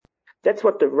That's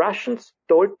what the Russians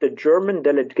told the German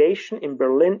delegation in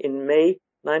Berlin in May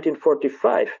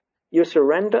 1945. You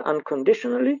surrender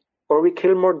unconditionally or we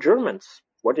kill more Germans.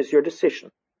 What is your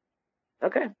decision?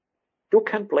 Okay. You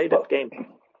can play that game.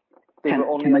 They were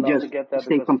only allowed to get that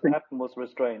because Patton was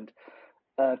restrained.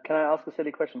 Can I ask a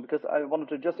silly question? Because I wanted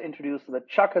to just introduce that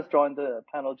Chuck has joined the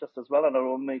panel just as well, and I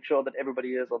will make sure that everybody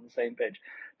is on the same page.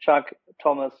 Chuck,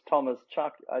 Thomas,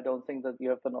 Chuck, I don't think that you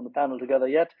have been on the panel together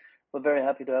yet. We're very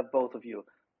happy to have both of you.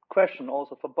 Question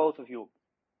also for both of you.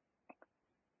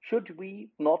 Should we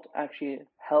not actually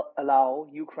allow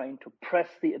Ukraine to press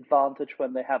the advantage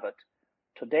when they have it?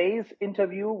 Today's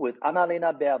interview with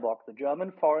Annalena Baerbock, the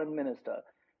German foreign minister,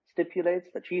 stipulates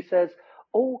that she says,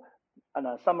 and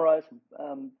I'll summarize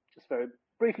just very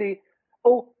briefly,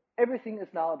 everything is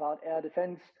now about air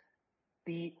defense.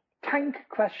 The tank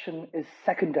question is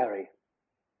secondary.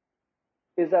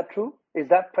 Is that true? Is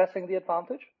that pressing the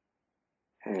advantage?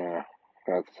 Yeah,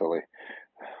 that's silly.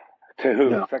 To who?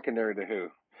 No. Secondary to who?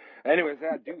 Anyways,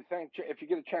 if you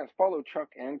get a chance, follow Chuck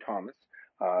and Thomas.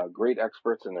 Great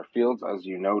experts in their fields. As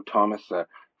you know, Thomas,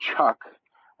 Chuck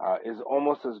is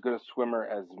almost as good a swimmer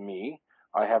as me.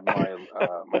 I have my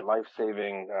my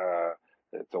life-saving,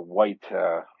 it's a white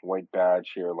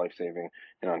badge here, life-saving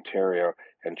in Ontario,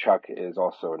 and Chuck is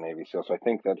also a Navy SEAL, so I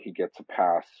think that he gets a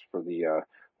pass for the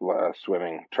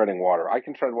swimming, treading water. I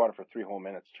can tread water for 3 whole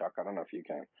minutes, Chuck. I don't know if you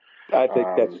can. I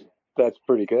think that's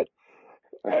pretty good.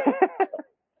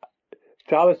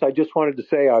 Thomas, I just wanted to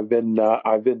say I've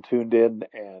been tuned in,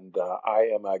 and I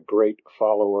am a great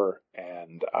follower,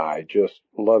 and I just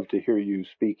love to hear you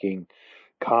speaking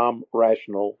calm,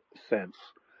 rational sense.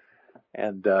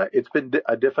 And it's been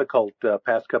a difficult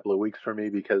past couple of weeks for me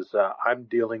because I'm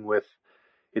dealing with,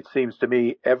 it seems to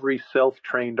me, every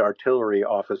self-trained artillery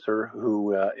officer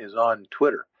who is on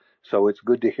Twitter. So it's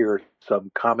good to hear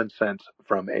some common sense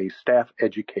from a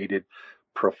staff-educated,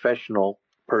 professional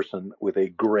person with a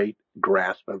great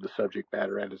grasp of the subject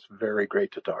matter, and it's very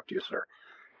great to talk to you, sir.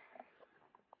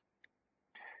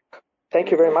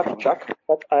 Thank you very much, Chuck.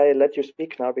 But I let you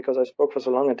speak now because I spoke for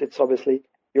so long, and it's obviously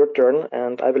your turn,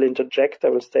 and I will interject. I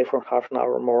will stay for half an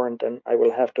hour more, and then I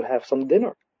will have to have some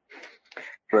dinner.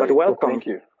 Great. But welcome. Well, thank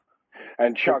you.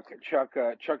 And Chuck's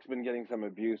been getting some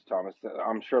abuse, Thomas.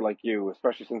 I'm sure, like you,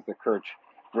 especially since the Kerch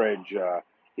Bridge,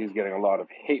 he's getting a lot of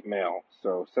hate mail.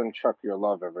 So send Chuck your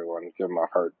love, everyone. Give him a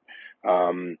heart.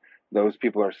 Those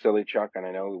people are silly, Chuck, and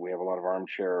I know we have a lot of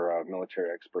armchair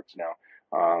military experts now.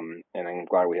 And I'm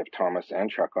glad we have Thomas and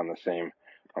Chuck on the same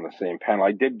panel.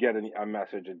 I did get a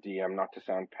message, a DM, not to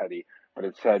sound petty, but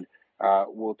it said,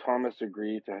 will Thomas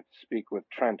agree to speak with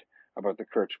Trent about the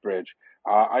Kerch Bridge?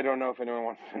 I don't know if anyone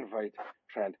wants to invite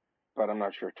Trent, but I'm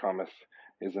not sure Thomas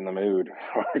is in the mood,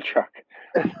 or Chuck.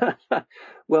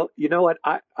 Well, you know what?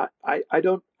 I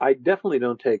definitely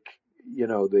don't take,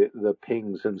 the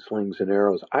pings and slings and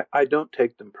arrows. I don't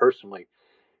take them personally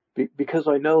because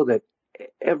I know that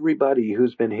everybody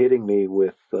who's been hitting me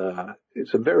with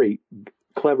it's a very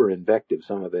clever invective,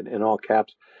 some of it in all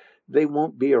caps, they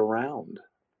won't be around.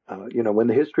 When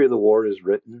the history of the war is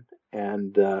written,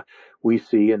 and we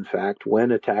see, in fact, when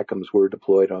ATACMS were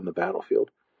deployed on the battlefield,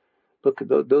 look,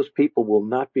 those people will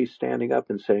not be standing up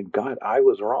and saying, God, I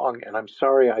was wrong, and I'm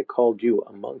sorry I called you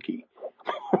a monkey.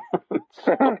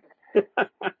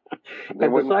 They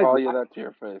wouldn't call you that to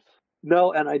your face.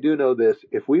 No, and I do know this.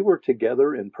 If we were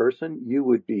together in person, you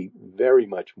would be very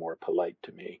much more polite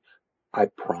to me. I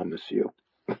promise you.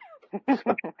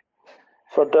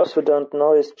 For those who don't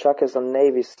know, Chuck is a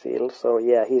Navy SEAL, so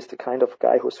yeah, he's the kind of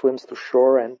guy who swims to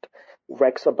shore and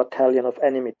wrecks a battalion of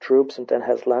enemy troops and then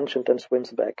has lunch and then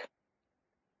swims back.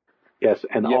 Yes,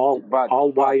 and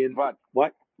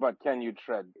But can you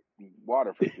tread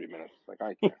water for 3 minutes like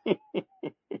I can?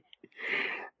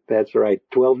 That's right.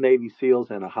 12 Navy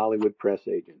SEALs and a Hollywood press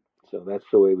agent. So that's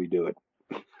the way we do it.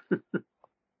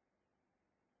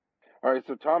 All right,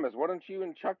 so Thomas, why don't you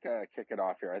and Chuck kick it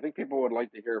off here? I think people would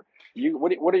like to hear you.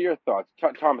 What are your thoughts?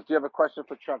 Thomas, do you have a question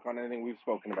for Chuck on anything we've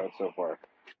spoken about so far?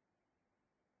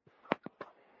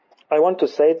 I want to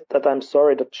say that I'm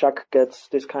sorry that Chuck gets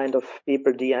this kind of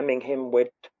people DMing him with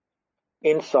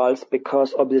insults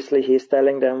because obviously he's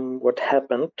telling them what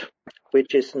happened,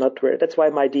 which is not very. That's why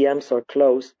my DMs are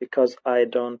closed, because I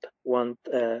don't want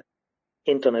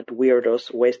internet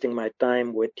weirdos wasting my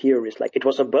time with theories like it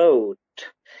was a boat.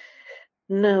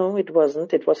 No, it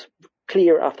wasn't. It was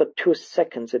clear after 2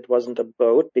 seconds it wasn't a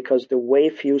boat because the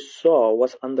wave you saw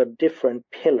was under different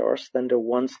pillars than the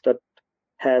ones that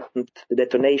had the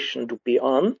detonation to be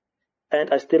on.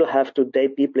 and I still have to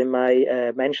date people in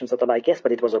my mentions that are like, yes,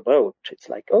 but it was a boat. It's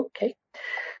like, okay.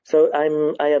 So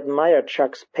I admire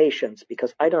Chuck's patience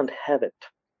because I don't have it.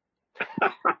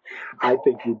 I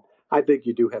think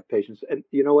you do have patience, and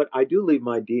you know what? I do leave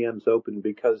my DMs open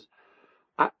because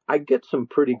I get some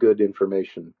pretty good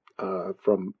information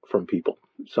from people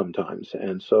sometimes,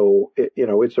 and so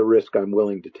it's a risk I'm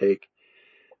willing to take.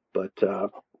 But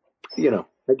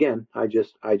again, I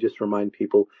just remind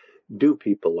people, do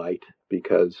be polite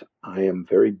because I am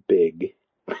very big,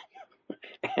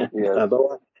 and Yes.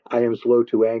 although I am slow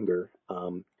to anger,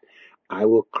 I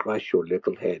will crush your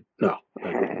little head. No, I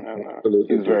wouldn't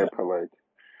absolutely He's do very that. polite.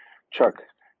 Chuck,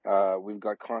 we've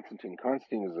got Konstantin.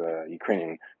 Konstantin is a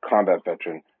Ukrainian combat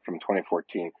veteran from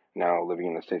 2014, now living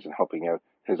in the States and helping out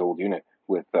his old unit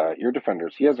with ear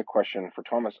defenders. He has a question for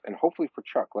Thomas and hopefully for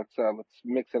Chuck. Let's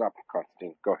mix it up,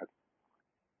 Konstantin. Go ahead.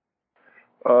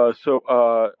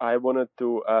 I wanted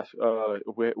to ask.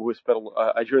 We spent.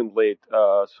 I joined late,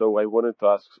 so I wanted to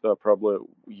ask. Probably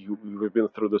we've been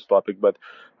through this topic, but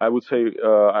I would say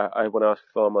I want to ask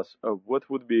Thomas. What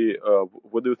would be?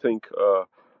 What do you think?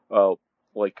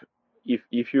 Like,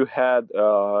 if you had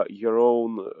your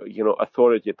own,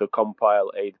 authority to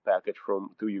compile aid package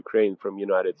to Ukraine from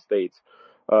United States,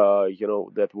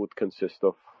 that would consist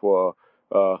of.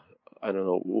 I don't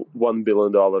know, $1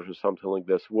 billion or something like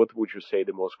this. What would you say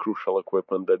the most crucial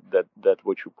equipment that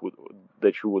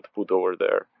you would put over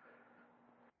there?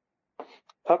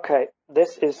 Okay,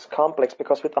 this is complex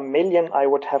because with $1 million I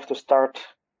would have to start.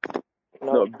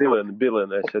 No, billion.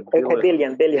 I said billion.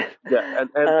 Okay, billion. Yeah,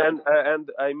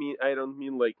 and I mean, I don't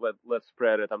mean like let's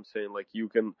spread it. I'm saying like you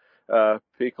can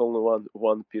pick only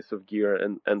one piece of gear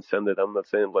and send it. I'm not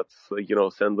saying let's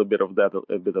send a bit of that,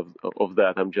 a bit of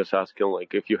that. I'm just asking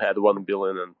like if you had 1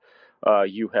 billion and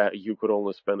you could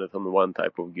only spend it on one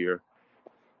type of gear.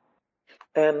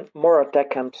 And more attack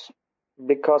camps,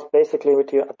 because basically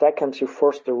with your attack camps you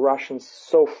force the Russians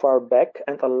so far back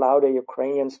and allow the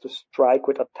Ukrainians to strike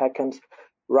with attack camps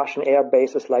Russian air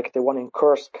bases like the one in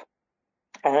Kursk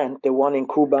and the one in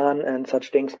Kuban and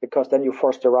such things, because then you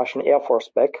force the Russian Air Force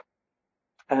back.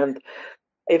 And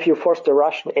if you force the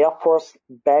Russian Air Force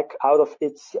back out of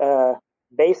its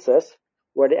bases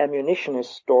where the ammunition is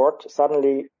stored,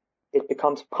 suddenly it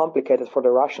becomes complicated for the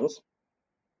Russians,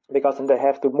 because then they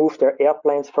have to move their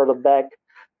airplanes further back,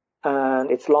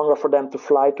 and it's longer for them to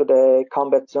fly to the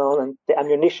combat zone, and the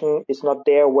ammunition is not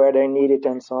there where they need it,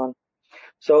 and so on.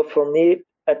 So for me,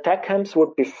 attack camps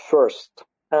would be first.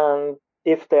 And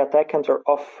if the attack camps are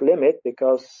off limit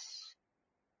because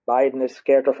Biden is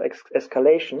scared of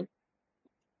escalation,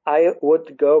 I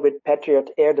would go with Patriot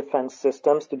air defense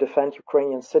systems to defend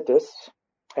Ukrainian cities,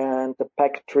 and the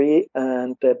PAC-3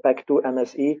 and the PAC-2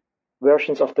 MSE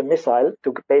versions of the missile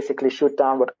to basically shoot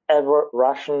down whatever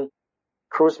Russian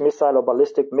cruise missile or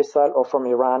ballistic missile or from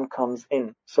Iran comes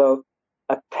in. So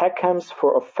ATACMS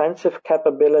for offensive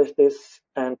capabilities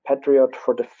and Patriot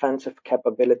for defensive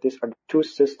capabilities are the two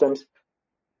systems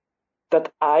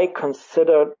that I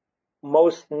consider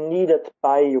most needed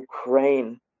by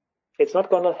Ukraine. It's not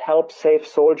going to help save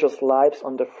soldiers' lives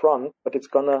on the front, but it's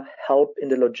going to help in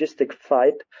the logistic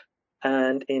fight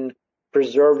and in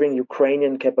preserving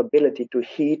Ukrainian capability to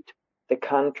heat the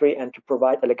country and to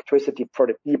provide electricity for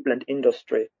the people and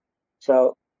industry.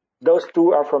 So those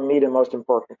two are for me the most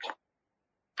important.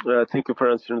 Thank you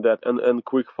for answering that. And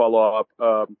quick follow-up.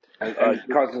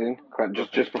 Konstantin,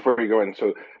 just before you go in,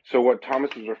 so what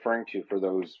Thomas is referring to for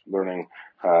those learning,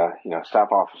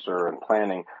 staff officer and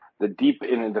planning, the deep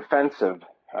in a defensive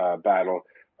battle,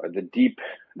 or the deep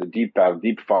battle,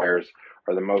 deep fires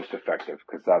are the most effective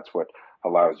because that's what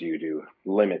allows you to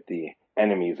limit the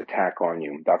enemy's attack on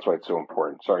you. That's why it's so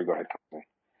important. Sorry, go ahead, Konstantin.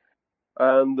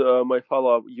 And my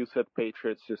follow-up, you said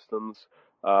Patriot systems.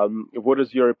 What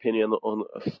is your opinion on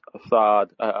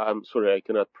THAAD? I'm sorry, I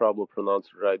cannot probably pronounce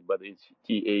it right, but it's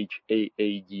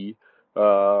THAAD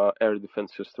air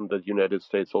defense system that United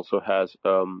States also has.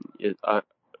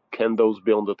 Can those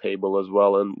be on the table as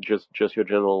well? And just your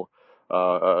general,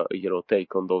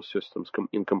 take on those systems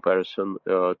in comparison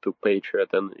to Patriot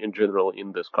and in general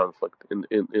in this conflict,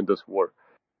 in this war.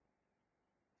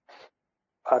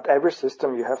 At every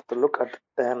system, you have to look at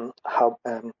how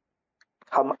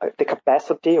the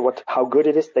capacity, how good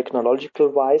it is technological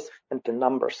wise, and the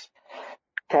numbers.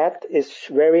 THAAD is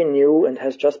very new and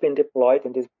has just been deployed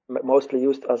and is mostly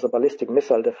used as a ballistic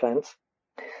missile defense.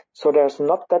 So there's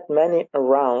not that many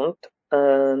around,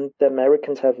 and the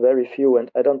Americans have very few, and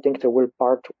I don't think they will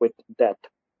part with that.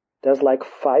 There's like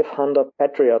 500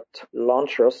 Patriot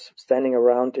launchers standing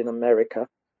around in America,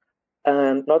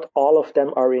 and not all of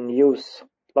them are in use.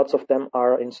 Lots of them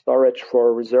are in storage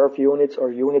for reserve units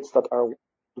or units that are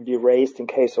to be raised in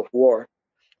case of war.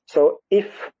 So if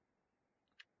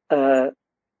a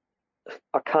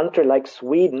country like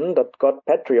Sweden that got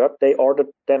Patriot, they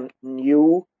ordered them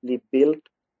newly built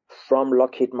from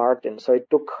Lockheed Martin. So it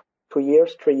took 3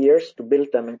 years to build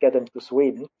them and get them to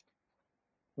Sweden.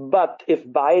 But if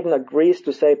Biden agrees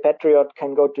to say Patriot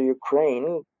can go to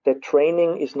Ukraine, the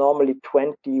training is normally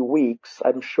 20 weeks.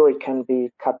 I'm sure it can be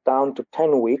cut down to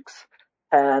 10 weeks.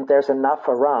 And there's enough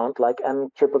around, like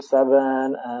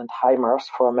M777 and HIMARS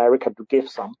for America to give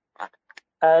some.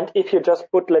 And if you just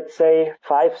put, let's say,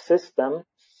 5 systems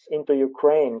into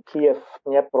Ukraine, Kiev,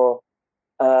 Dnipro,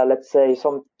 let's say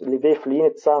some Lviv,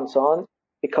 Vinnytsia, and so on,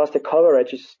 because the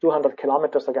coverage is 200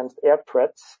 kilometers against air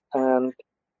threats, and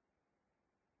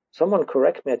someone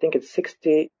correct me, I think it's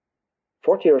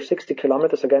 40 or 60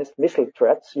 kilometers against missile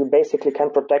threats. You basically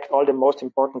can protect all the most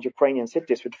important Ukrainian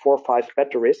cities with 4 or 5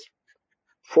 batteries.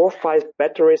 4 or 5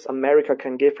 batteries America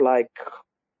can give like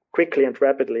quickly and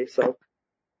rapidly. So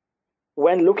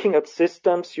when looking at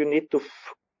systems, you need to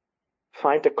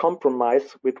find a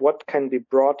compromise with what can be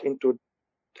brought into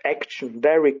action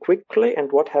very quickly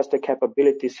and what has the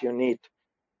capabilities you need.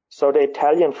 So the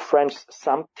Italian-French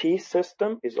SAMP-T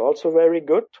system is also very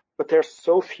good, but there's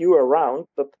so few around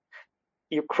that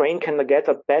Ukraine can get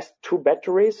at best 2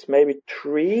 batteries, maybe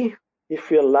 3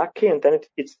 if you're lucky, and then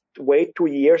it's wait 2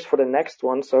 years for the next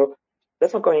one. So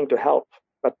that's not going to help.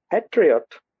 But Patriot,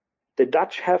 the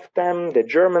Dutch have them, the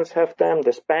Germans have them,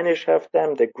 the Spanish have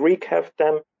them, the Greek have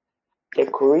them, the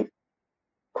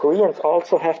Koreans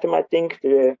also have them, I think,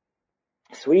 the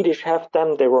Swedish have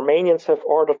them, the Romanians have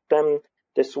ordered them,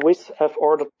 the Swiss have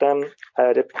ordered them,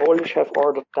 the Polish have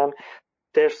ordered them.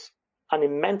 There's an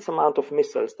immense amount of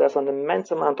missiles, there's an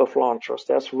immense amount of launchers,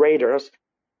 there's radars,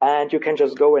 and you can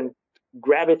just go and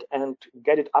grab it and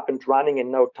get it up and running in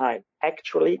no time.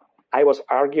 Actually, I was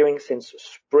arguing since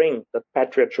spring that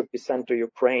Patriot should be sent to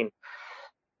Ukraine.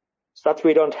 So that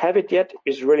we don't have it yet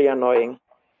is really annoying.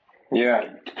 Yeah,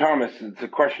 Thomas, it's a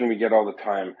question we get all the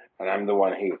time, and I'm the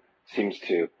one who seems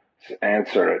to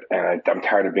answer it, and I'm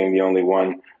tired of being the only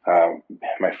one.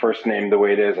 My first name the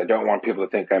way it is, I don't want people to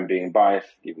think I'm being biased,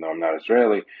 even though I'm not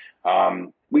Israeli.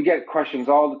 We get questions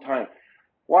all the time.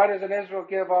 Why doesn't Israel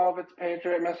give all of its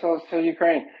Patriot missiles to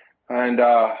Ukraine? And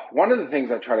one of the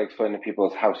things I try to explain to people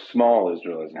is how small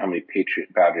Israel is and how many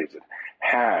Patriot batteries it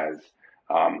has.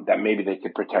 That maybe they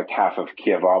could protect half of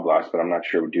Kiev Oblast, but I'm not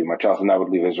sure it would do much else, and that would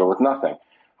leave Israel with nothing.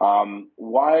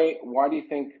 Why do you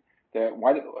think that?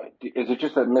 Is it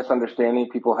just a misunderstanding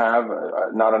people have,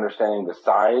 not understanding the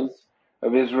size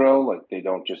of Israel? Like they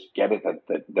don't just get it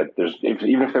that there's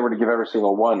even if they were to give every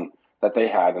single one that they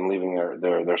had and leaving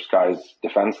their skies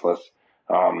defenseless,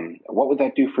 what would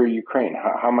that do for Ukraine?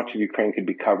 How much of Ukraine could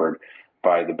be covered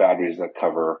by the batteries that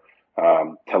cover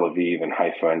Tel Aviv and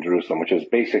Haifa and Jerusalem, which is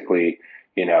basically,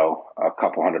 a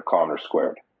couple 100 kilometers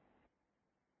squared?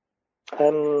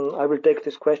 I will take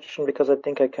this question because I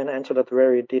think I can answer that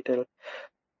very detailed.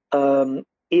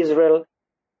 Israel,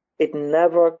 it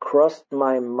never crossed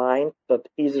my mind that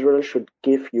Israel should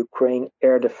give Ukraine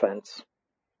air defense.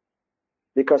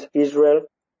 Because Israel,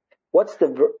 what's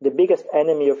the biggest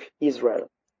enemy of Israel?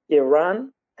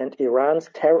 Iran and Iran's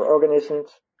terror organizations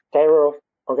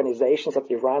that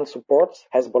Iran supports,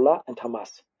 Hezbollah and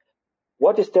Hamas.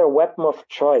 What is their weapon of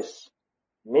choice?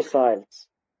 Missiles.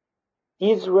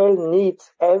 Israel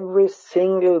needs every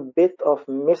single bit of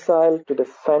missile to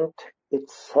defend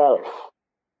itself.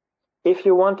 If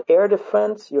you want air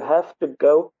defense, you have to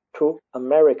go to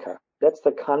America. That's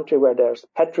the country where there's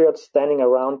patriots standing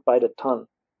around by the ton.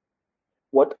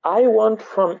 What I want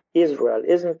from Israel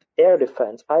isn't air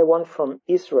defense. I want from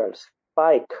Israel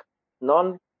Spike,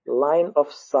 non-line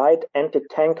of sight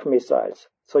anti-tank missiles.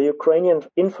 So Ukrainian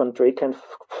infantry can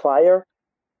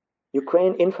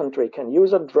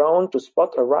use a drone to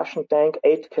spot a Russian tank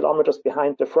 8 kilometers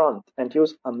behind the front and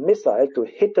use a missile to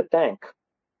hit the tank.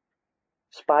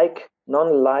 Spike,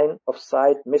 non-line of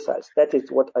sight missiles. That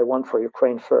is what I want for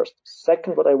Ukraine first.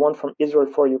 Second, what I want from Israel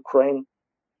for Ukraine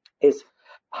is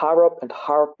Harop and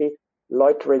Harpy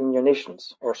loitering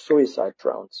munitions or suicide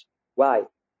drones. Why?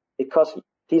 Because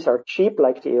these are cheap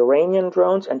like the Iranian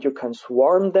drones and you can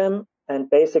swarm them, and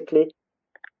basically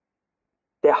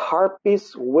the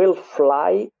Harpies will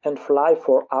fly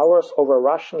for hours over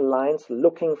Russian lines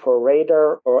looking for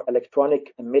radar or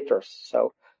electronic emitters.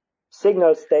 So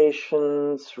signal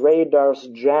stations, radars,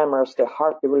 jammers, the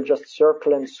Harpy will just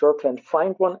circle and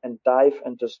find one and dive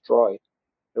and destroy.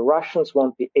 The Russians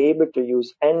won't be able to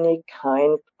use any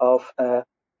kind of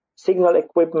signal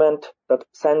equipment that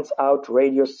sends out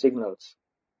radio signals.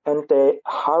 And the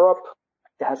Harop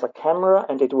has a camera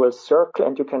and it will circle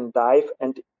and you can dive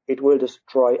and it will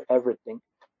destroy everything.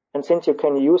 And since you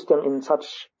can use them in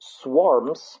such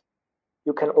swarms,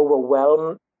 you can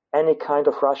overwhelm any kind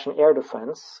of Russian air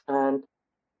defense. And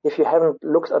if you haven't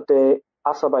looked at the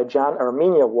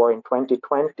Azerbaijan-Armenia war in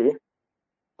 2020,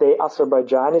 the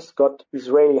Azerbaijanis got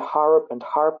Israeli Harp and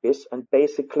Harpies, and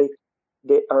basically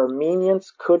the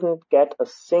Armenians couldn't get a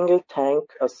single tank,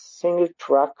 a single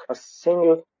truck, a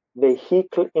single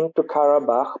vehicle into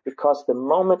Karabakh because the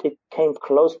moment it came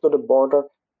close to the border,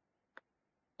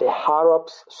 the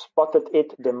Harabs spotted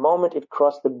it. The moment it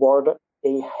crossed the border,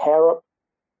 a Harab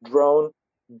drone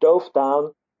dove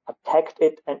down, attacked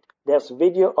it, and there's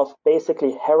video of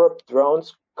basically Harab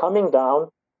drones coming down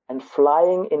and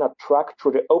flying in a truck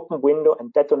through the open window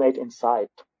and detonate inside.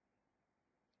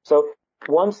 So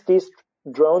once these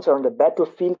drones are on the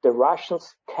battlefield, the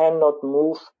Russians cannot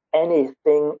move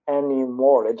anything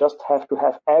anymore. They just have to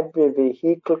have every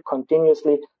vehicle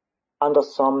continuously under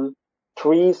some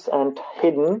trees and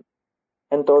hidden,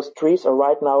 and those trees are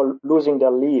right now losing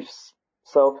their leaves.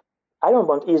 So I don't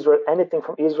want anything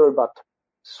from Israel but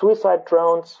suicide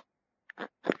drones,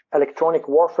 electronic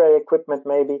warfare equipment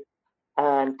maybe,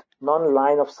 and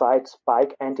non-line of sight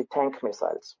spike anti-tank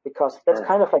missiles, because that's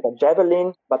kind of like a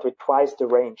javelin but with twice the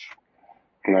range.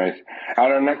 Nice.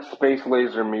 At our next space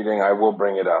laser meeting, I will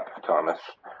bring it up, Thomas.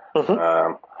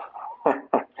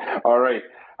 All right.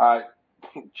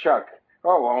 Chuck.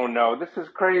 Oh no, this is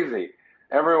crazy.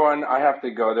 Everyone, I have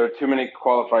to go. There are too many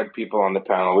qualified people on the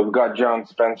panel. We've got John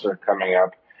Spencer coming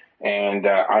up, and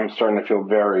I'm starting to feel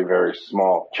very, very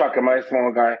small. Chuck, am I a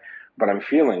small guy? But I'm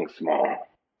feeling small.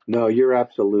 No, you're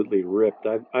absolutely ripped.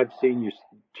 I've seen you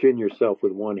chin yourself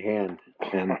with one hand,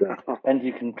 and and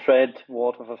you can tread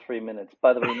water for 3 minutes.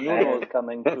 By the way, Nuno is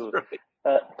coming too.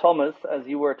 Right. Thomas, as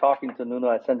you were talking to Nuno,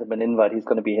 I sent him an invite. He's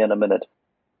going to be here in a minute.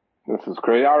 This is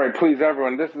great. All right, please,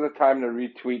 everyone, this is the time to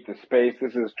retweet the space.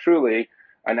 This is truly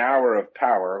an hour of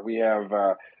power. We have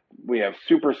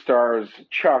superstars: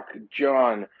 Chuck,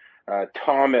 John,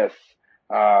 Thomas,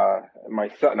 my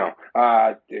son. No,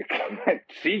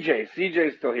 CJ.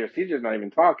 CJ's still here. CJ's not even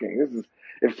talking.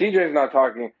 If CJ's not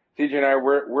talking. CJ and I,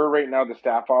 we're right now the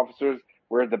staff officers.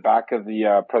 We're at the back of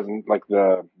the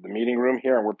the meeting room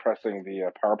here, and we're pressing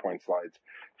the PowerPoint slides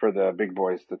for the big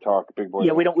boys to talk. Big boys.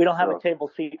 Yeah, we don't have a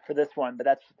table seat for this one, but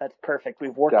that's perfect.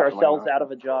 We've worked ourselves out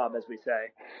of a job, as we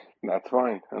say. That's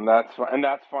fine, and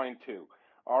that's fine too.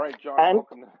 All right, John. And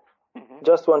welcome.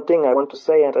 Just one thing I want to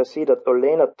say, and I see that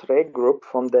Olena Tregroup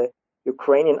from the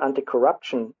Ukrainian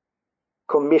Anti-Corruption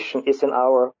Commission is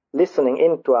listening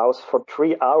in to us for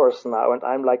 3 hours now, and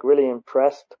I'm like really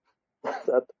impressed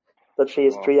that she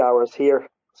is 3 hours here.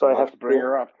 So I have to bring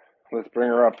her up. Let's bring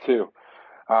her up too.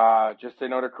 Just say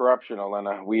no to corruption,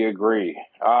 Olena. We agree.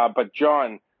 But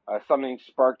John, something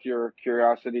sparked your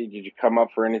curiosity. Did you come up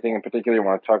for anything in particular? You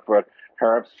want to talk about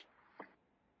Harabs?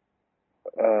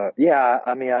 Yeah,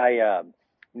 I mean, I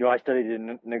studied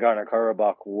in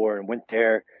Nagorno-Karabakh war and went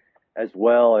there as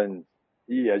well, and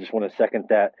I just want to second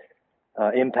that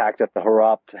impact that the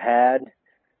Harap had.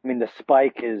 I mean, the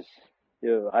spike is,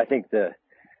 I think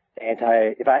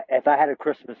if I had a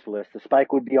Christmas list, the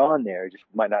spike would be on there. It just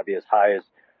might not be as high as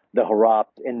the Harap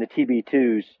and the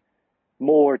TB2s,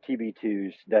 more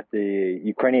TB2s that the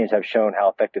Ukrainians have shown how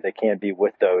effective they can be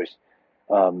with those.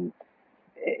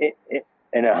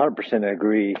 And I 100%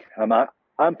 agree.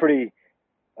 I'm pretty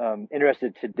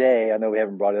interested today. I know we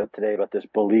haven't brought it up today, about this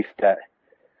belief that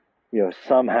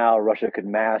somehow Russia could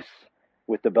mass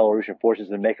with the Belarusian forces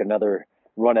and make another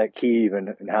run at Kyiv,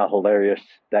 and how hilarious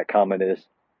that comment is.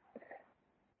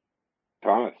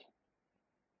 Thomas.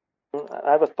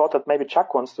 I have a thought that maybe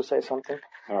Chuck wants to say something.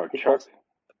 Oh, Chuck.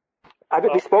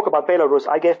 We spoke about Belarus.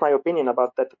 I gave my opinion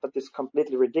about that. That is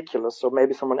completely ridiculous. So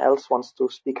maybe someone else wants to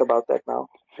speak about that now.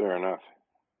 Fair enough.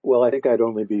 Well, I think I'd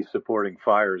only be supporting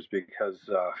fires because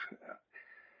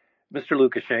Mr.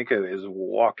 Lukashenko is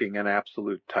walking an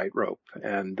absolute tightrope.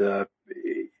 And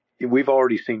we've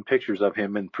already seen pictures of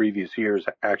him in previous years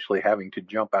actually having to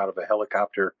jump out of a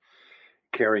helicopter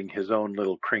carrying his own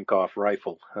little Krinkov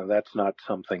rifle. That's not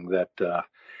something that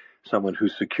someone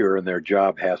who's secure in their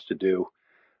job has to do.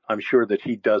 I'm sure that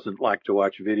he doesn't like to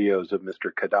watch videos of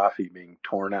Mr. Gaddafi being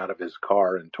torn out of his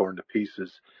car and torn to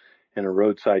pieces in a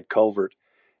roadside culvert.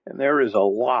 And there is a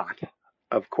lot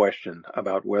of question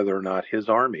about whether or not his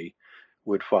army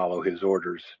would follow his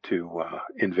orders to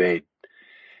invade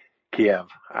Kiev.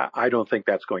 I don't think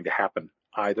that's going to happen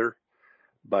either.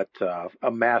 But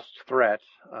a masked threat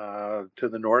to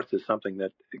the north is something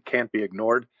that can't be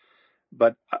ignored.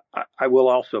 But I will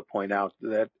also point out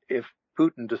that if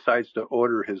Putin decides to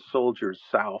order his soldiers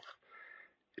south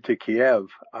to Kiev,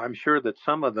 I'm sure that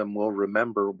some of them will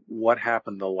remember what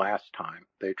happened the last time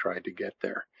they tried to get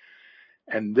there.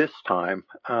 And this time,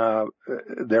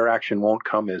 their action won't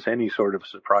come as any sort of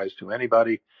surprise to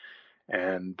anybody.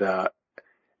 And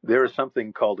there is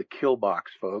something called a kill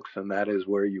box, folks, and that is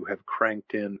where you have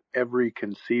cranked in every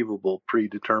conceivable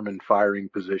predetermined firing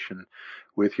position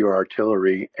with your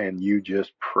artillery, and you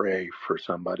just pray for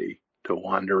somebody to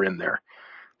wander in there.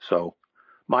 So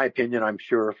my opinion, I'm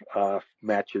sure,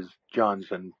 matches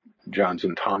John's and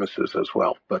Thomas's as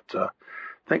well. But I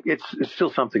think it's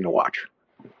still something to watch.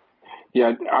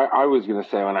 Yeah, I was going to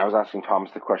say, when I was asking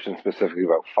Thomas the question specifically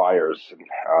about fires and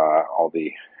all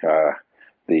the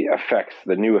effects,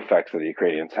 the new effects that the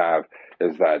Ukrainians have,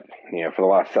 is that, for the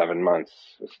last 7 months,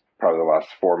 probably the last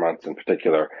 4 months in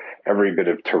particular, every bit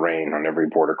of terrain on every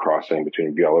border crossing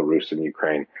between Belarus and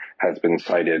Ukraine has been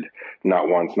cited not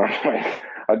once, not twice,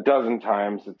 a dozen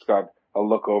times. It's got a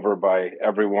look over by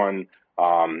everyone,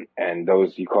 and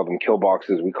those, you call them kill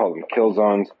boxes, we call them kill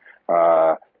zones.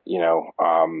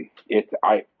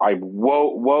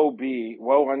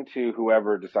 Woe unto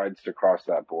whoever decides to cross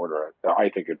that border. I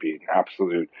think it'd be an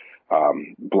absolute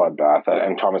bloodbath.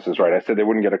 And Thomas is right. I said they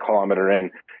wouldn't get a kilometer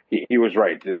in. He was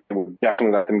right. They would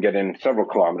definitely let them get in several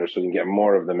kilometers so you can get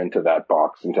more of them into that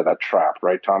box, into that trap,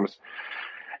 right, Thomas?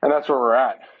 And that's where we're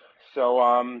at. So,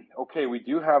 okay, we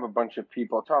do have a bunch of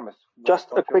people. Thomas.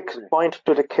 Just a quick point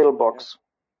to the kill box.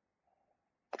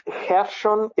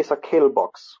 Kherson is a kill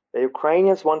box. The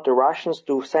Ukrainians want the Russians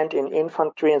to send in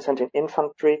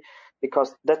infantry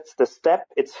because that's the step.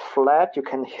 It's flat. You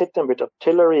can hit them with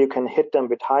artillery, you can hit them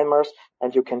with HIMARS,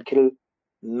 and you can kill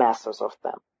masses of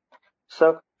them.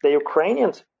 So the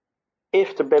Ukrainians,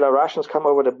 if the Belarusians come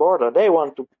over the border, they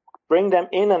want to bring them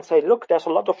in and say, look, there's a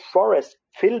lot of forest.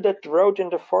 Fill that road in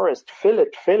the forest. Fill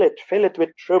it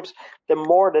with troops. The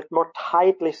more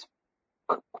tightly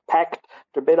packed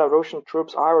the Belarusian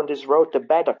troops are on this road, the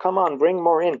better. Come on, bring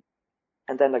more in.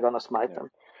 And then they're going to smite them.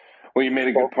 Well, you made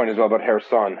a good point as well about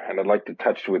Kherson, and I'd like to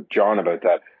touch with John about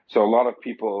that. So a lot of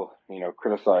people,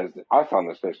 criticized us on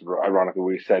this basis. Ironically,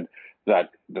 we said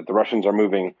that the Russians are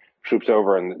moving troops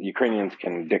over and the Ukrainians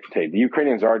can dictate. The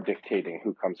Ukrainians are dictating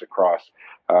who comes across,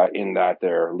 in that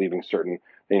they're leaving certain,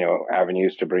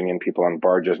 avenues to bring in people on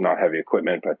barges, not heavy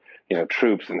equipment, but,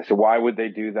 troops. And so why would they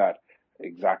do that?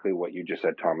 Exactly what you just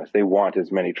said, Thomas. They want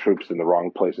as many troops in the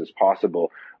wrong place as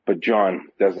possible. But John,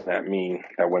 doesn't that mean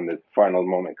that when the final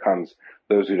moment comes,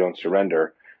 those who don't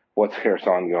surrender, what's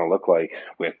Kherson going to look like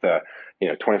with,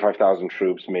 25,000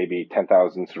 troops, maybe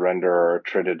 10,000 surrender or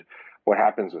retreated? What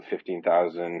happens with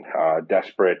 15,000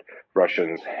 desperate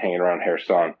Russians hanging around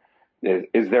Kherson?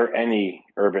 Is there any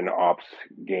urban ops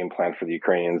game plan for the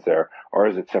Ukrainians there, or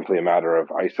is it simply a matter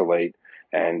of isolate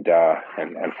and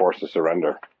force a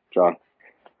surrender? John?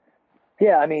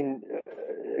 Yeah, I mean,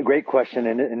 great question,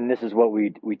 and this is what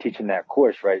we teach in that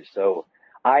course, right? So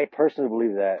I personally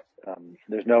believe that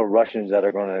there's no Russians that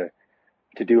are going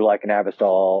to do like an Avestal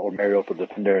or Mariupol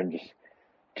defender and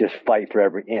just fight for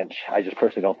every inch. I just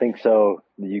personally don't think so.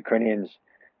 The Ukrainians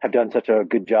have done such a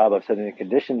good job of setting the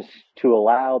conditions to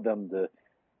allow them to,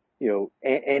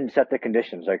 and set the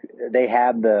conditions. Like, they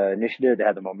have the initiative, they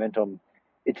have the momentum.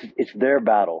 It's their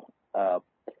battle.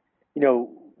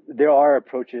 There are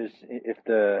approaches if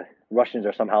the Russians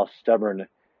are somehow stubborn,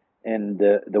 and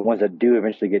the ones that do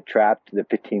eventually get trapped, the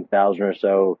 15,000 or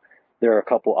so, there are a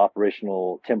couple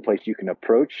operational templates you can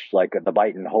approach, like the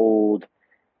bite and hold,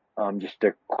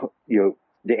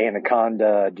 the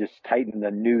anaconda, just tighten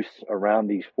the noose around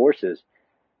these forces.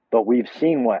 But we've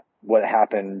seen what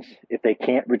happens if they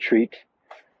can't retreat,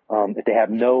 if they have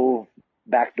no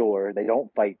back door, they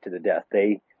don't fight to the death.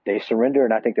 They surrender,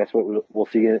 and I think that's what we'll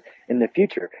see in the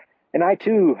future. And I,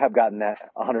 too, have gotten that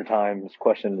 100 times,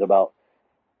 questions about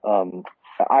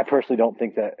I personally don't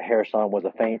think that Kherson was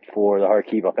a feint for the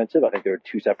Kharkiv offensive. I think there are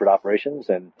two separate operations,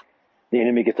 and the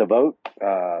enemy gets a vote.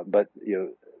 But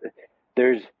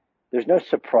there's no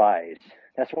surprise.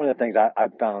 That's one of the things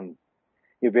I've found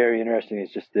very interesting,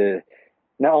 is just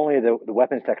not only the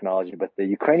weapons technology, but the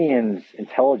Ukrainians'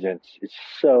 intelligence is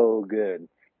so good.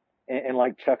 And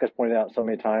like Chuck has pointed out so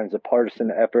many times, the partisan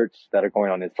efforts that are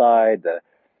going on inside, the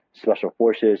special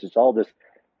forces, it's all this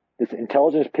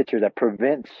intelligence picture that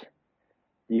prevents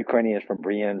the Ukrainians from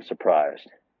being surprised,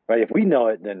 right? If we know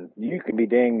it, then you can be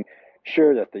dang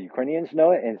sure that the Ukrainians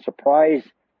know it, and surprise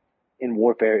in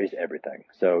warfare is everything.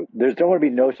 So there's going to be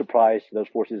no surprise to those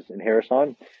forces in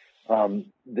Kherson.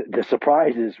 The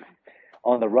surprise is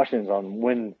on the Russians on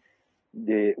when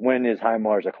is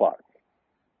HIMARS o'clock.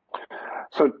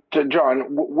 So, John,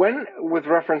 when with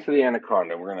reference to the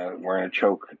Anaconda, we're gonna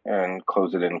choke and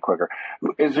close it in quicker.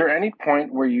 Is there any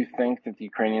point where you think that the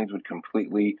Ukrainians would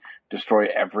completely destroy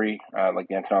every like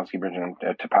the Antonovsky Bridge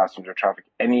to passenger traffic,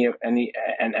 and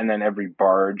then every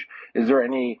barge? Is there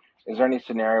any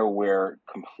scenario where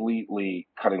completely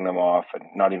cutting them off and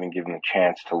not even giving them a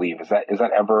chance to leave? Is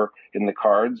that ever in the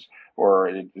cards, or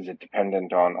is it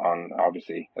dependent on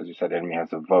obviously, as you said, the enemy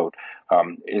has a vote?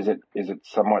 Is it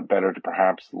somewhat better to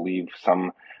perhaps leave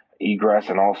some egress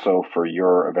and also for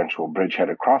your eventual bridgehead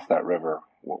across that river?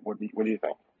 What do you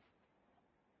think?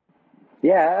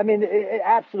 Yeah, I mean, it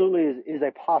absolutely is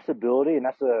a possibility, and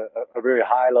that's a very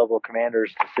high-level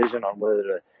commander's decision on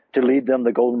whether to lead them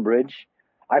the Golden Bridge.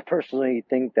 I personally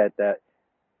think that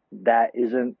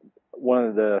isn't one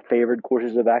of the favored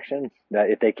courses of action, that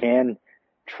if they can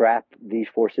trap these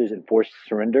forces and force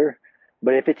surrender.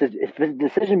 But if it's a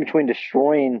decision between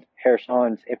destroying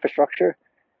Kherson's infrastructure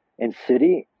and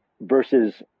city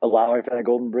versus allowing for that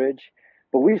Golden Bridge,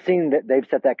 but we've seen that they've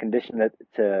set that condition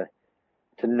to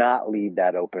not leave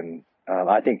that open.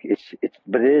 I think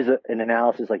but it is an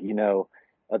analysis, like,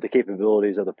 of the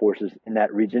capabilities of the forces in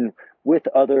that region with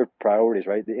other priorities,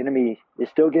 right? The enemy is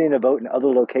still getting a vote in other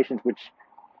locations, which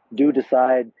do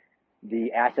decide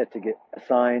the asset to get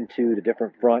assigned to the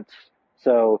different fronts.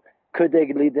 So could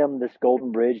they lead them this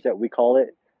Golden Bridge that we call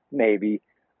it? Maybe.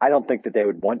 I don't think that they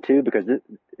would want to, because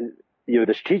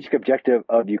the strategic objective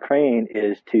of Ukraine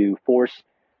is to force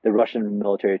the Russian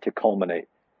military to culminate.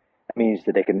 That means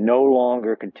that they can no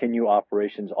longer continue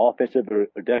operations, offensive or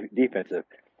defensive.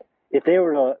 If they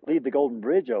were to leave the Golden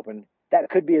Bridge open, that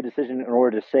could be a decision in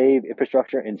order to save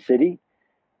infrastructure and city.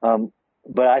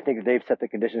 But I think they've set the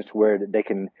conditions to where they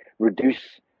can reduce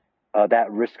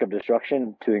that risk of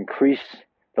destruction to increase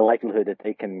the likelihood that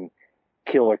they can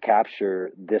kill or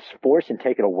capture this force and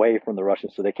take it away from the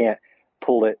Russians, so they can't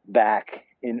pull it back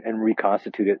and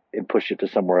reconstitute it and push it to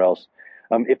somewhere else.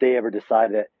 If they ever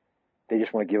decide that they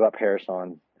just want to give up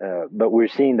Kherson. But we're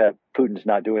seeing that Putin's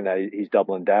not doing that. He's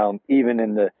doubling down,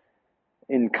 even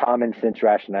in common sense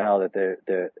rationale, that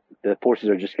the forces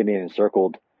are just getting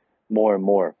encircled more and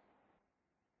more.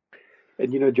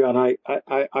 And John, I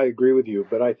agree with you,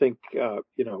 but I think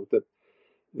that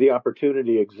the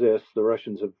opportunity exists. The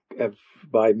Russians have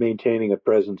by maintaining a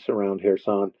presence around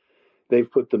Kherson, they've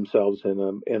put themselves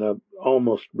in a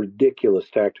almost ridiculous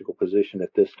tactical position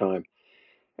at this time.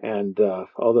 And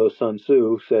although Sun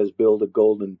Tzu says build a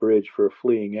golden bridge for a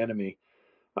fleeing enemy,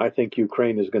 I think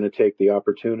Ukraine is going to take the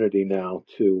opportunity now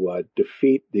to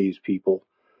defeat these people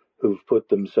who've put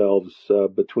themselves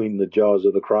between the jaws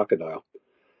of the crocodile.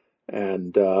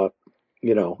 And,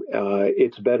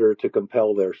 it's better to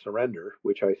compel their surrender,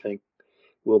 which I think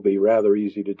will be rather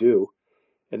easy to do.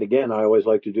 And again, I always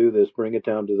like to do this, bring it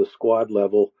down to the squad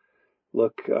level.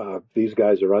 Look, these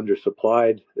guys are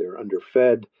undersupplied, they're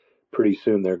underfed. Pretty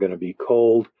soon they're going to be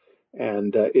cold,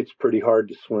 and it's pretty hard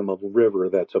to swim a river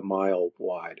that's a mile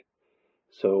wide.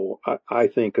 So I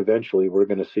think eventually we're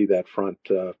going to see that front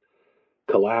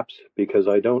collapse, because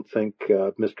I don't think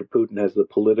Mr. Putin has the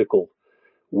political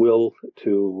will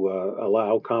to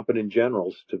allow competent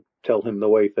generals to tell him the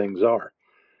way things are,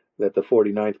 that the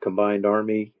 49th Combined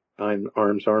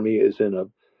Arms Army is in a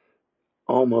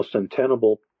almost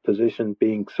untenable position,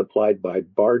 being supplied by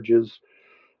barges.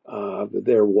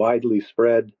 They're widely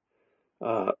spread.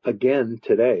 Again,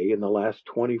 today, in the last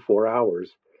 24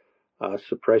 hours,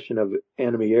 suppression of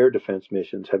enemy air defense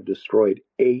missions have destroyed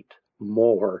 8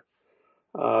 more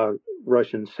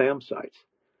Russian SAM sites.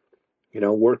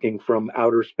 Working from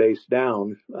outer space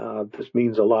down, this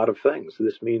means a lot of things.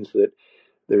 This means that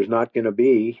there's not going to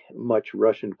be much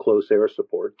Russian close air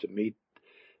support to meet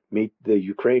the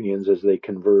Ukrainians as they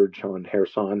converge on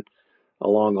Kherson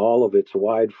along all of its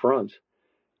wide front.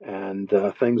 And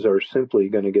things are simply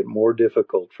going to get more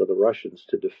difficult for the Russians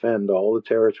to defend all the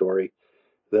territory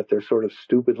that they're sort of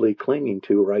stupidly clinging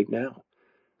to right now.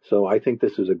 So I think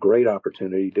this is a great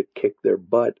opportunity to kick their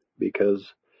butt,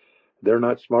 because they're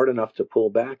not smart enough to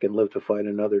pull back and live to fight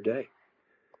another day.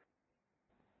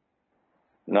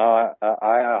 No,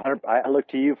 I look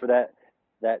to you for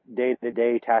that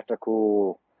day-to-day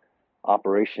tactical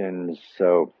operations.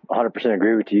 So 100%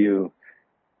 agree with you.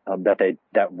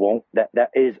 That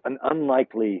is an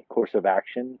unlikely course of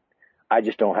action. I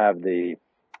just don't have the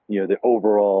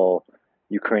overall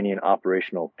Ukrainian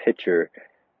operational picture,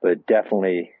 but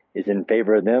definitely is in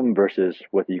favor of them versus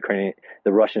what the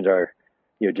Russians are,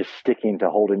 just sticking to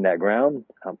holding that ground.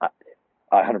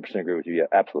 I 100% agree with you. Yeah,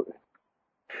 absolutely.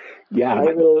 Yeah.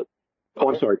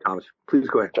 I'm sorry, Thomas. Please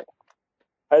go ahead.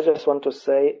 I just want to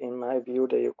say, in my view,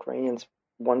 the Ukrainians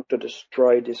want to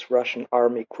destroy this Russian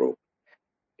army group.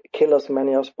 kill as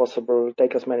many as possible,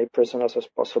 take as many prisoners as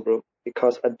possible,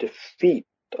 because a defeat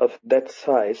of that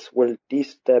size will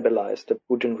destabilize the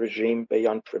Putin regime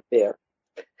beyond repair.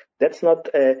 That's not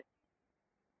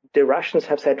the Russians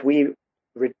have said we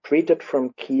retreated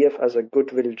from Kiev as a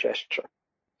goodwill gesture.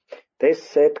 They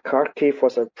said Kharkiv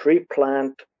was a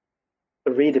pre-planned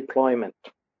redeployment,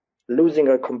 losing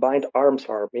a combined arms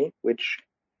army, which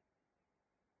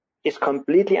is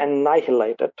completely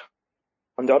annihilated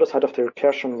on the other side of the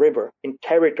Kherson River in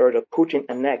territory that Putin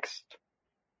annexed.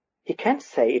 He can't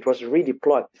say it was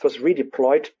redeployed. It was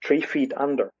redeployed 3 feet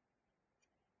under.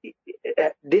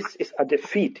 This is a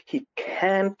defeat. He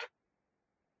can't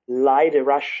lie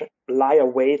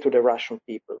away to the Russian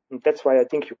people. And that's why I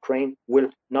think Ukraine will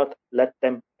not let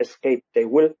them escape. They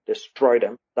will destroy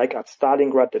them. Like at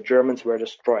Stalingrad, the Germans were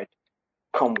destroyed.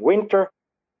 Come winter,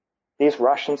 these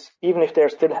Russians, even if they're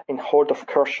still in hold of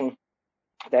Kherson,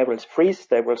 they will freeze,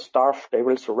 they will starve, they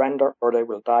will surrender, or they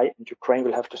will die, and Ukraine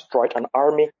will have destroyed an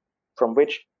army from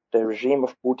which the regime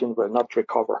of Putin will not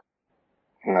recover.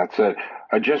 And that's it.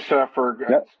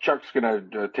 Chuck's going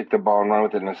to take the ball and run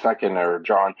with it in a second, or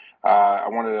John. I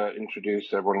wanted to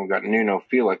introduce everyone. We've got Nuno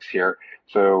Felix here.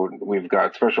 So we've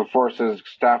got Special Forces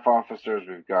staff officers.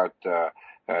 We've got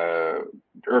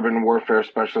urban warfare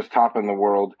specialists, top in the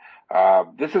world.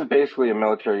 This is basically a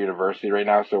military university right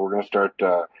now, so we're going to start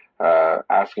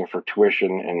asking for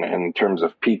tuition in terms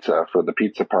of pizza for the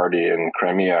pizza party in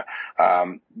Crimea.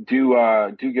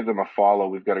 Do give them a follow.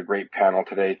 We've got a great panel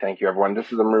today. Thank you, everyone.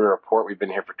 This is the Maria Report. We've been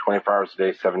here for 24 hours a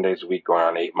day, 7 days a week, going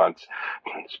on 8 months,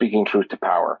 speaking truth to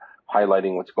power,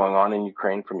 highlighting what's going on in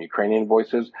Ukraine from Ukrainian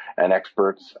voices and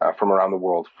experts from around the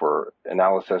world for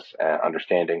analysis,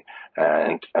 understanding,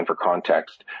 and for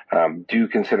context. Do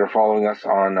consider following us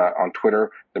on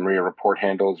Twitter. The Maria Report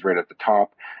handle is right at the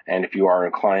top. And if you are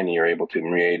inclined and you're able to,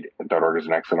 MariaAid.org is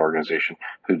an excellent organization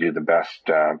who do the best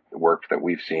work that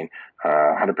we've seen.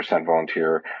 100%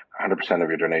 volunteer, 100% of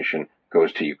your donation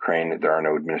goes to Ukraine. There are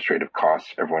no administrative costs.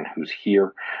 Everyone who's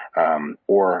here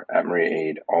or at Maria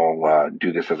Aid all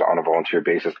do this on a volunteer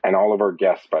basis. And all of our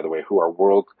guests, by the way, who are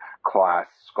world-class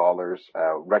scholars,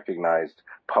 recognized,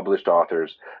 published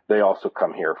authors, they also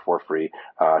come here for free.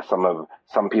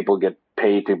 Some people get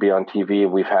paid to be on TV.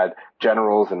 We've had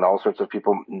generals and all sorts of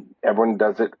people. Everyone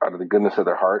does it out of the goodness of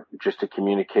their heart, just to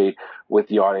communicate with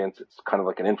the audience. It's kind of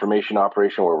like an information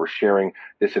operation where we're sharing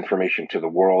this information to the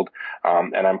world.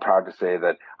 And I'm proud to say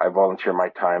that I volunteer my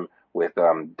time with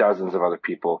dozens of other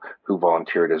people who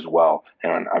volunteered as well.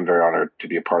 And I'm very honored to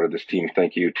be a part of this team.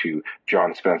 Thank you to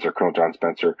John Spencer, Colonel John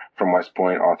Spencer from West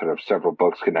Point, author of several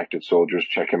books, Connected Soldiers.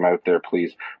 Check him out there,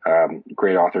 please.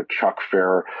 Great author, Chuck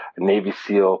Farrer, Navy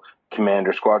SEAL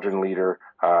commander, squadron leader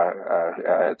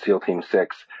at SEAL Team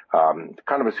 6. Kind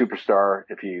of a superstar,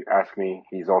 if you ask me.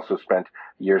 He's also spent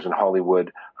years in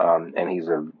Hollywood, and he's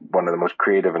one of the most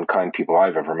creative and kind people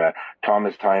I've ever met.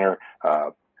 Thomas Theiner,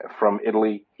 from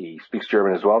Italy. He speaks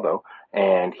German as well, though,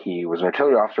 and he was an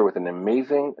artillery officer with an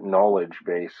amazing knowledge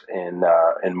base in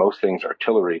most things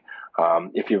artillery.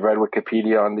 If you've read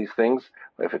Wikipedia on these things,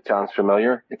 if it sounds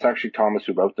familiar, it's actually Thomas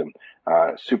who wrote them.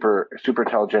 Super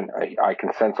intelligent. I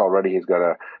can sense already he's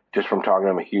got just from talking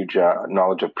to him, a huge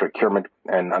knowledge of procurement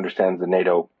and understands the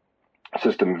NATO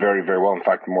system very, very well. In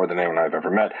fact, more than anyone I've ever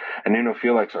met. And Nuno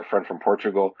Felix, our friend from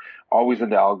Portugal, always in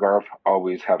the Algarve,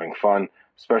 always having fun.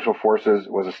 Special Forces,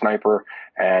 was a sniper,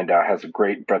 and has a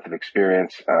great breadth of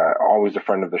experience. Always a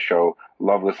friend of the show.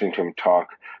 Love listening to him talk.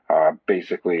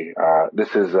 This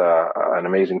is an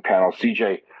amazing panel.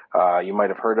 CJ, you might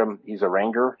have heard him. He's a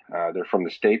Ranger. They're from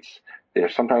the States. They're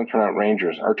sometimes pronounced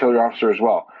Rangers. Artillery officer as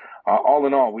well. All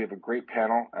in all, we have a great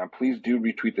panel. Please do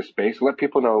retweet the space. Let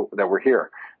people know that we're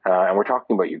here. And we're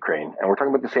talking about Ukraine. And we're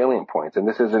talking about the salient points. And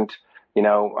this isn't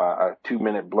a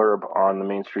 2-minute blurb on the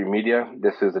mainstream media.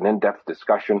 This is an in-depth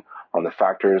discussion on the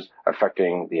factors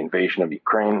affecting the invasion of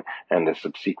Ukraine and the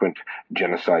subsequent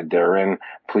genocide therein.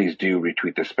 Please do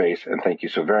retweet the space, and thank you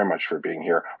so very much for being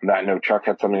here. On that note, Chuck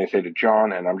had something to say to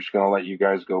John, and I'm just going to let you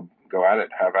guys go at it.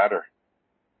 Have at her.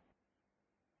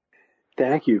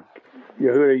 Thank you.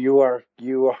 Yehuda,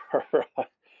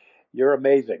 you're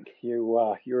amazing.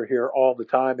 You're here all the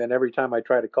time, and every time I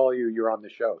try to call you, you're on the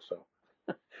show. So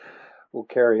we'll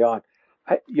carry on.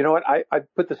 You know what? I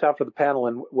put this out for the panel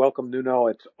and welcome Nuno.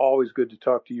 It's always good to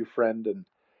talk to you, friend. And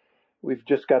we've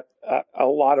just got a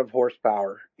lot of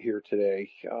horsepower here today.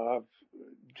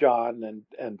 John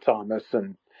and Thomas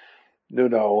and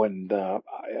Nuno, and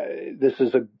this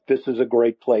is a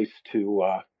great place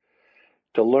to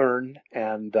learn.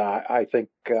 And I think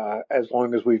as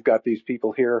long as we've got these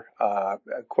people here,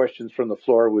 questions from the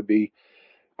floor would be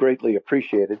greatly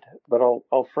appreciated. But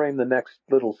I'll frame the next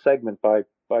little segment by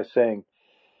saying,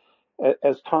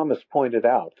 as Thomas pointed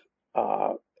out,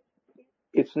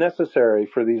 it's necessary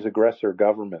for these aggressor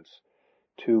governments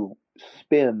to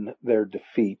spin their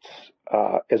defeats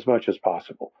as much as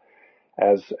possible.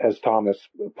 As Thomas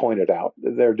pointed out,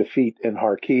 their defeat in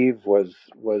Kharkiv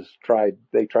was tried.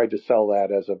 They tried to sell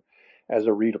that as a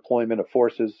redeployment of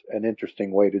forces. An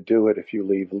interesting way to do it if you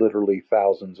leave literally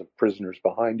thousands of prisoners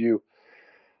behind you.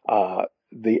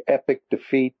 The epic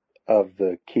defeat of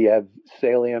the Kiev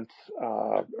salient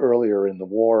earlier in the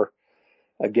war,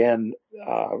 again,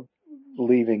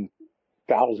 leaving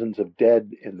thousands of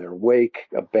dead in their wake,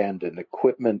 abandoned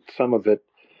equipment, some of it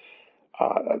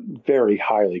very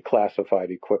highly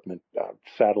classified equipment,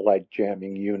 satellite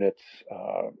jamming units,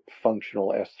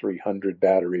 functional S-300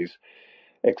 batteries,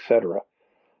 etc.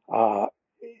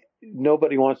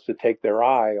 Nobody wants to take their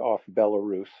eye off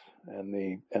Belarus and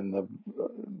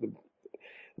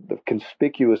the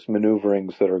conspicuous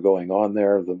maneuverings that are going on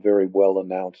there, the very well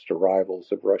announced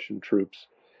arrivals of Russian troops,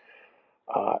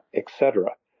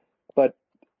 etc. But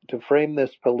to frame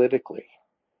this politically,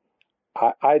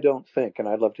 I don't think, and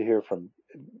I'd love to hear from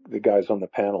the guys on the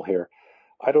panel here,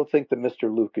 I don't think that Mr.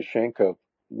 Lukashenko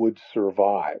would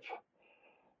survive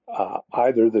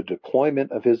either the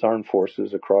deployment of his armed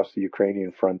forces across the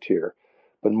Ukrainian frontier,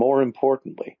 but more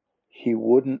importantly, he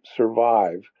wouldn't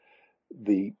survive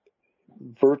the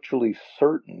virtually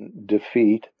certain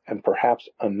defeat and perhaps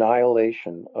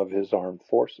annihilation of his armed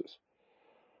forces.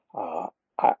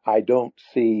 I don't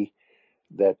see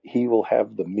that he will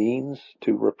have the means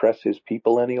to repress his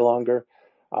people any longer.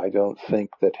 I don't think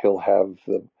that he'll have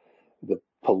the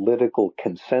political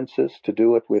consensus to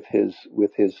do it with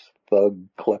his thug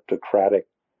kleptocratic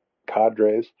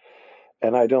cadres,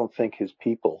 and I don't think his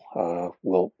people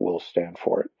will stand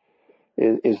for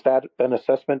it. Is that an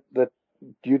assessment that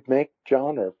you'd make,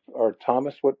 John or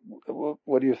Thomas? What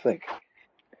do you think?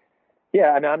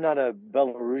 Yeah, I mean, I'm not a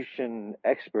Belarusian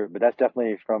expert, but that's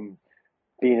definitely from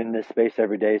being in this space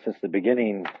every day since the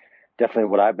beginning, definitely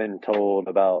what I've been told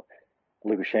about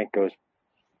Lukashenko's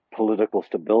political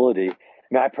stability. I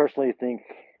mean, I personally think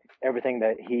everything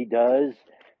that he does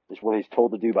is what he's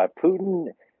told to do by Putin,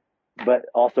 but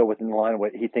also within the line of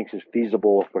what he thinks is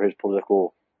feasible for his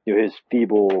political, his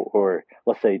feeble or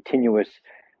let's say tenuous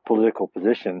political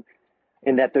position.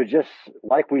 In that they're just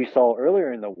like we saw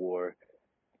earlier in the war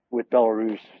with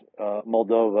Belarus,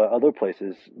 Moldova, other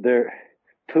places.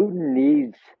 Putin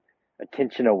needs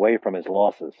attention away from his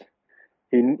losses.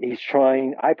 He's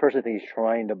trying. I personally think he's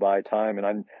trying to buy time,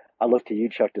 and I look to you,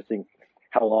 Chuck, to think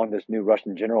how long this new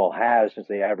Russian general has, since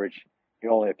they average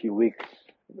only a few weeks,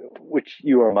 which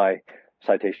you are my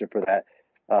citation for that.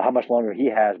 How much longer he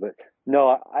has, but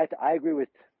no, I agree with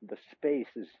the space.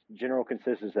 This general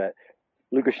consensus that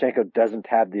Lukashenko doesn't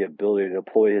have the ability to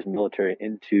deploy his military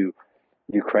into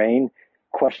Ukraine.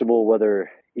 Questionable whether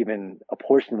even a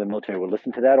portion of the military would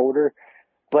listen to that order.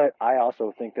 But I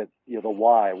also think that the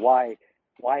why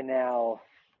now,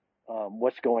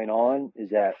 what's going on is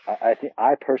that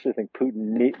I personally think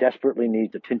Putin desperately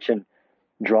needs attention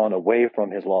drawn away from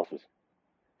his losses.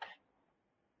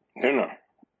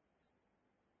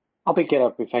 I'll pick it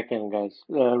up if I can, guys.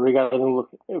 Regarding,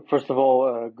 first of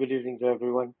all, good evening to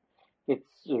everyone. It's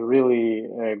really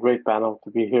a great panel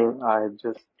to be here.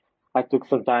 I took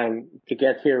some time to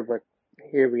get here, but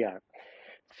here we are.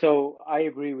 So I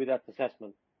agree with that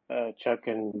assessment, Chuck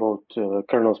and both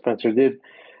Colonel Spencer did,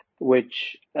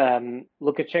 which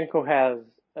Lukashenko has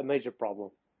a major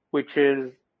problem, which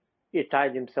is he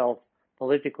tied himself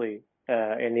politically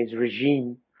and his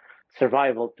regime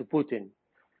survival to Putin.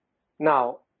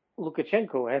 Now,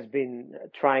 Lukashenko has been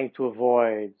trying to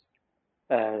avoid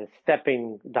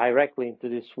stepping directly into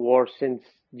this war since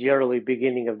the early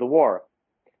beginning of the war.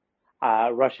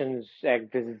 Russians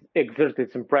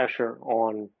exerted some pressure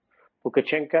on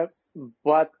Lukashenko,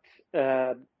 but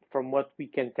from what we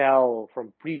can tell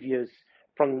from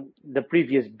the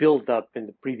previous build-up and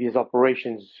the previous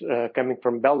operations coming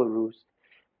from Belarus,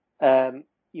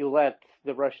 you let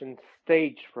the Russians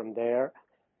stage from there,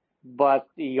 but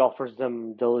he offers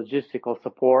them the logistical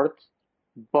support.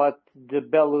 But the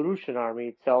Belarusian army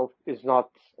itself is not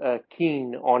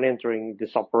keen on entering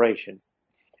this operation.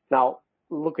 Now,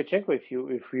 Lukashenko,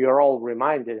 if we are all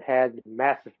reminded, had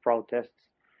massive protests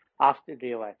after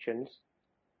the elections.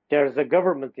 There's a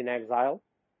government in exile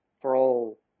for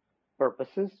all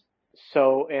purposes.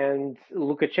 So, and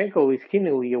Lukashenko is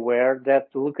keenly aware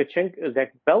that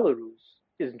Belarus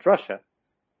isn't Russia,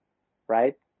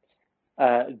 right?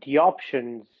 The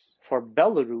options for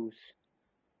Belarus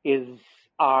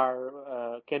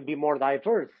can be more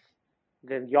diverse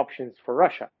than the options for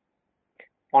Russia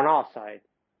on our side.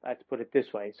 Let's put it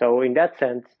this way. So in that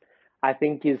sense, I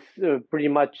think he's pretty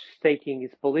much staking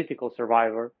his political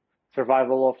survival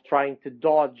of trying to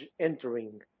dodge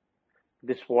entering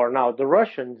this war. Now, the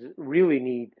Russians really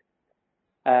need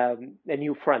a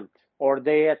new front, or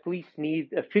they at least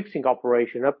need a fixing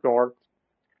operation up north,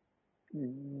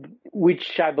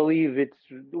 which I believe it's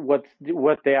what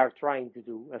they are trying to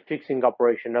do, a fixing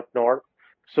operation up north,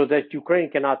 so that Ukraine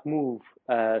cannot move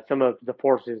some of the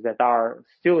forces that are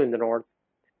still in the north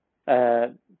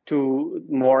to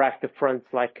more active fronts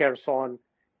like Kherson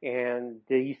and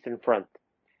the Eastern Front.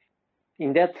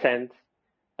 In that sense,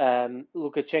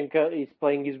 Lukashenko is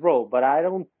playing his role, but I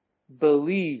don't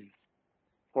believe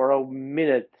for a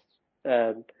minute,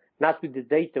 not with the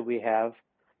data we have,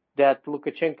 that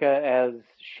Lukashenko has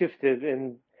shifted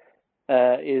and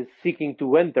is seeking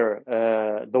to enter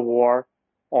the war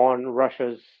on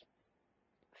Russia's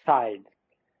side.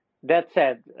 That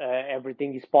said,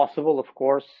 everything is possible, of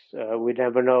course. We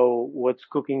never know what's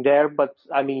cooking there, but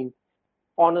I mean,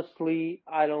 honestly,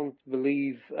 I don't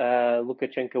believe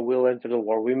Lukashenko will enter the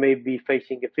war. We may be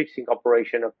facing a fixing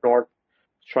operation up north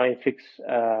to try and fix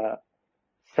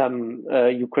some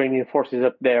Ukrainian forces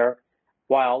up there,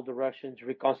 while the Russians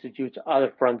reconstitute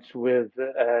other fronts with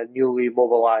newly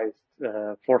mobilized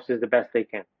forces the best they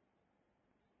can.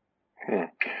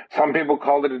 Some people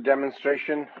call it a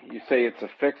demonstration. You say it's a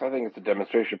fix. I think it's a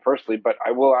demonstration personally, but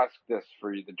I will ask this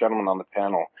for you, the gentleman on the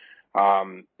panel.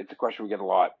 It's a question we get a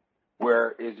lot.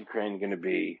 Where is Ukraine going to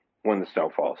be when the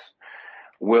snow falls?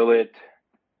 Will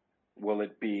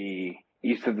it be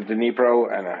east of the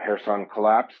Dnipro and Kherson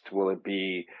collapsed? Will it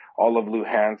be all of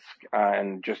Luhansk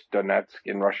and just Donetsk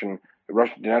in Russian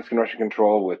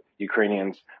control with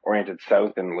Ukrainians oriented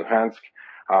south in Luhansk?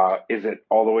 Is it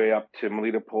all the way up to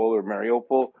Melitopol or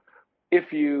Mariupol?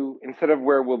 Instead of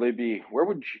where will they be, where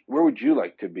would you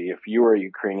like to be if you were a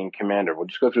Ukrainian commander? We'll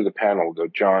just go through the panel. We'll go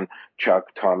John,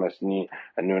 Chuck, Thomas, and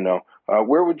Nuno.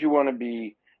 Where would you want to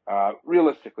be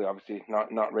realistically? Obviously,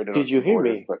 not rated. Did you hear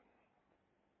me? But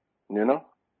Nuno,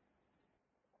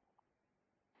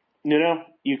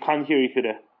 you can't hear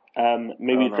Yehuda.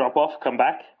 Maybe drop off, come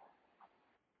back.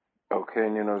 Okay,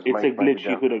 Nuno's it's a glitch.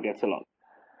 Yehuda gets along.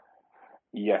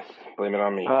 Yes, blame it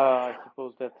on me. I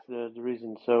suppose that's the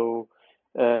reason. So,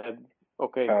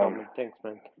 okay, thanks,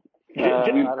 man.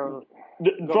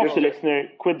 Drop the listener,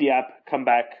 quit the app, come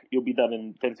back. You'll be done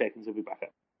in 10 seconds. You'll be back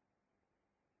up.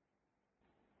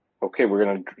 Okay,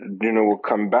 Nuno will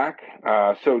come back.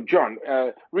 So, John,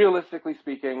 realistically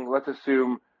speaking,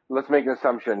 let's make an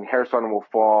assumption. Kherson will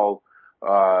fall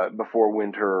before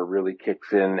winter really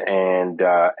kicks in, and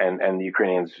the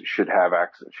Ukrainians should have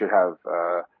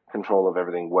control of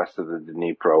everything west of the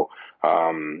Dnipro,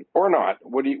 or not.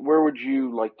 Where would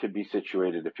you like to be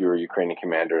situated if you were a Ukrainian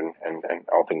commander, and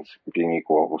all things being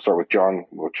equal? We'll start with John,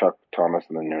 we'll Chuck, Thomas,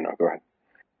 and then Nuno. Go ahead.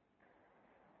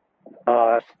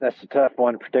 That's a tough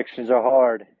one. Predictions are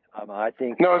hard. I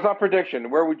think. No, it's not prediction.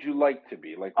 Where would you like to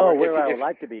be? Where I would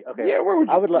like to be. Okay. Yeah, where would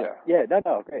you? I would like. Yeah. No.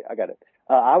 Okay, I got it.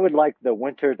 I would like the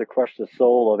winter to crush the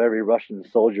soul of every Russian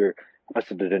soldier west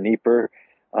of the Dnieper.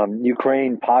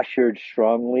 Ukraine postured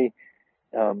strongly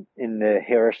in the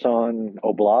Kherson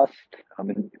Oblast,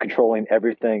 controlling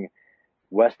everything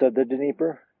west of the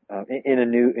Dnieper,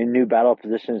 in new battle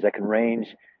positions that can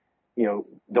range.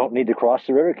 Don't need to cross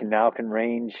the river. Can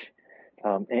range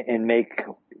and make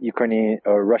Ukrainian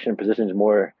or Russian positions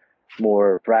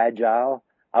more fragile.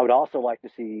 I would also like to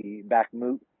see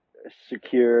Bakhmut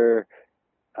secure,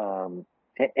 and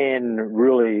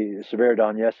really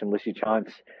Severodonetsk and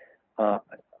Lysychansk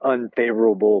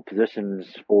unfavorable positions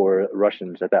for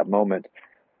Russians at that moment.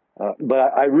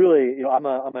 But I really, I'm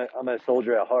a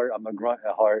soldier at heart. I'm a grunt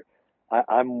at heart.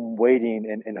 I'm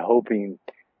waiting and hoping.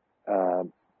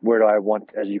 Where do I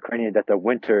want as a Ukrainian that the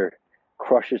winter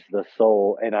crushes the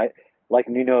soul? And like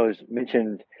Nuno's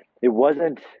mentioned, it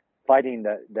wasn't fighting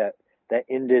that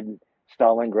ended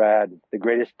Stalingrad, the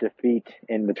greatest defeat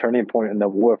and the turning point in the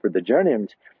war for the Germans.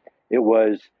 It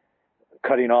was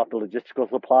cutting off the logistical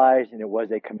supplies, and it was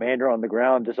a commander on the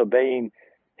ground disobeying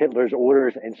Hitler's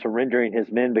orders and surrendering his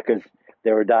men because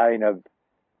they were dying of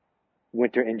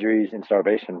winter injuries and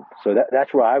starvation. So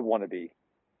that's where I want to be.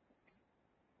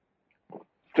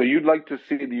 So you'd like to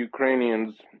see the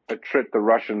Ukrainians attrit the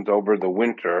Russians over the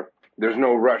winter. There's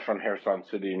no rush on Kherson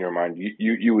City in your mind.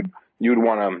 You would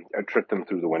want to attrit them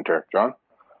through the winter, John?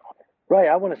 Right.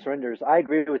 I want to surrender. I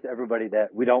agree with everybody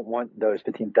that we don't want those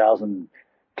 15,000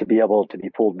 to be able to be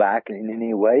pulled back in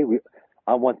any way.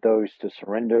 I want those to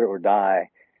surrender or die.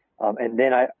 And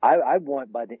then I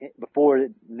want before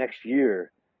next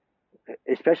year,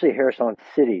 especially Kherson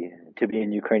City, to be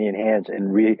in Ukrainian hands,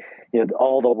 and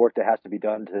all the work that has to be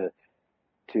done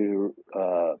to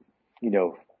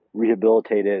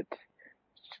rehabilitate it,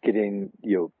 getting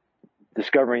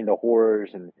discovering the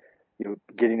horrors and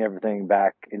getting everything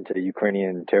back into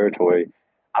Ukrainian territory.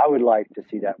 I would like to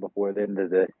see that before the end of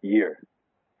the year.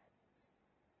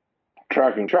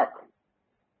 Tracking Chuck.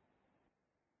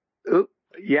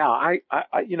 Yeah, I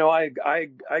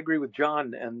agree with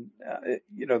John, and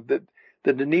the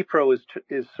Dnipro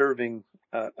is serving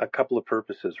a couple of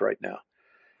purposes right now.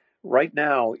 Right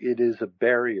now, it is a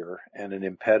barrier and an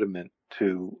impediment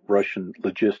to Russian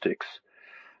logistics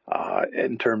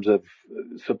in terms of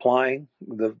supplying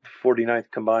the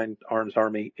 49th Combined Arms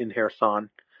Army in Kherson.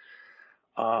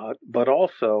 But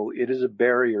also, it is a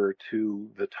barrier to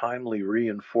the timely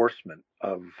reinforcement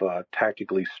of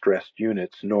tactically stressed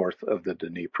units north of the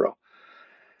Dnipro.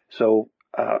 So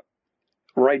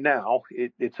right now,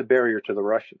 it's a barrier to the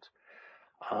Russians.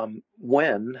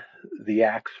 When the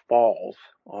axe falls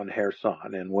on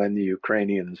Kherson and when the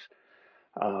Ukrainians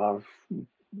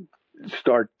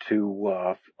start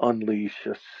to unleash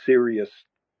a serious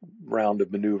round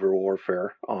of maneuver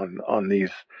warfare on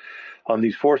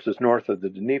these forces north of the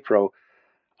Dnipro,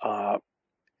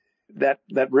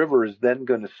 that river is then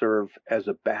going to serve as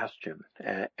a bastion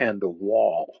and a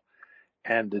wall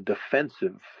and a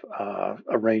defensive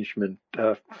arrangement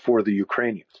for the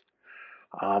Ukrainians.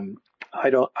 I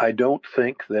don't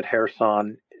think that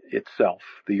Kherson itself,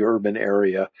 the urban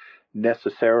area,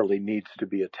 necessarily needs to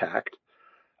be attacked.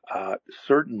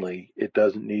 Certainly, it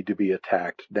doesn't need to be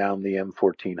attacked down the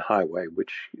M14 highway,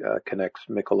 which connects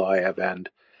Mykolaiv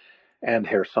and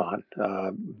Kherson.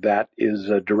 That is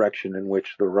a direction in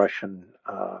which the Russian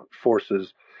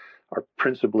forces are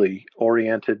principally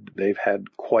oriented. They've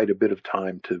had quite a bit of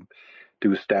time to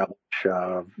establish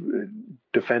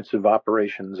defensive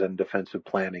operations and defensive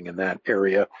planning in that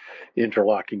area,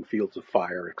 interlocking fields of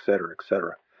fire, et cetera, et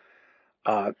cetera.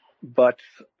 But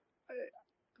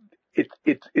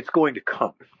it's going to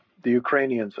come. The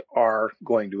Ukrainians are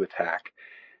going to attack,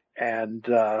 and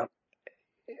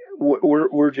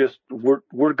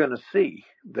we're going to see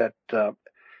that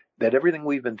everything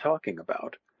we've been talking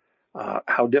about,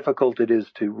 how difficult it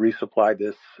is to resupply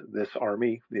this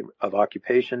army of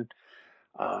occupation,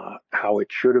 how it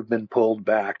should have been pulled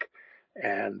back,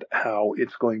 and how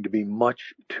it's going to be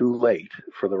much too late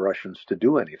for the Russians to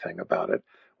do anything about it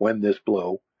when this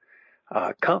blow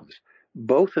comes,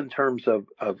 both in terms of,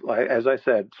 as I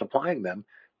said, supplying them,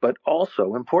 but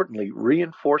also, importantly,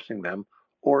 reinforcing them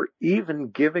or even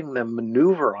giving them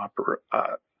maneuver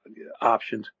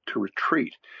options to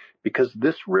retreat, because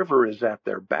this river is at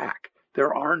their back.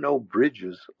 There are no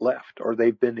bridges left, or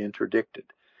they've been interdicted.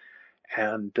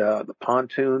 And the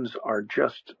pontoons are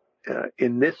just,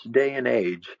 in this day and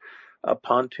age, a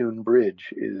pontoon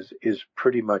bridge is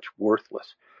pretty much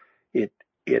worthless.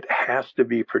 It has to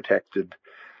be protected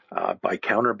by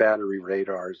counter battery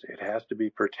radars. It has to be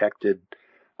protected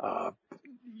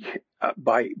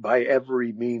by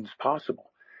every means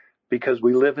possible, because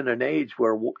we live in an age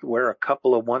where a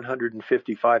couple of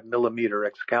 155 millimeter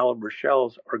Excalibur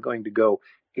shells are going to go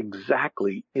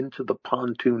exactly into the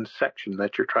pontoon section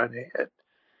that you're trying to hit.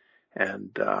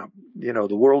 And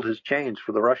the world has changed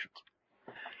for the Russians.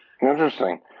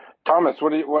 Interesting. Thomas,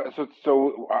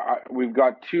 we've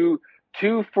got two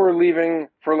for letting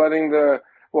the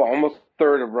almost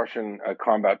third of Russian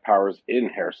combat powers in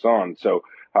Kherson. So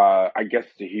I guess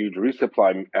it's a huge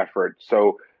resupply effort.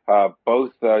 So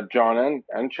both John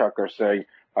and Chuck are saying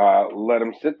let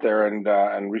them sit there and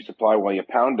resupply while you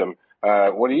pound them.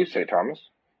 What do you say, Thomas?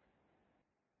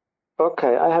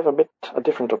 Okay, I have a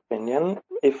different opinion.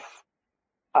 If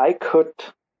I could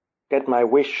get my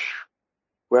wish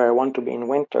where I want to be in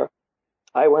winter,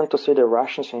 I want to see the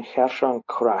Russians in Kherson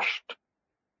crushed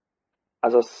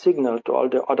as a signal to all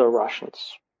the other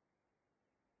Russians.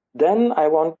 Then I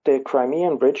want the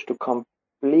Crimean bridge to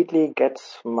completely get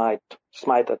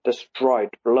smited, destroyed,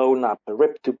 blown up,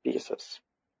 ripped to pieces.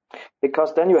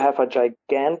 Because then you have a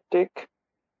gigantic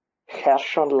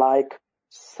Kherson-like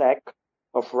sack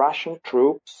of Russian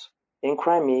troops in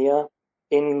Crimea,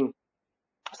 in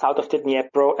south of the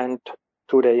Dnipro, and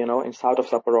today, in south of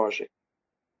Zaporozhye.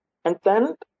 And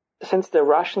then, since the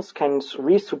Russians can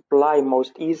resupply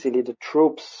most easily the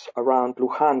troops around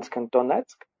Luhansk and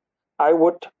Donetsk, I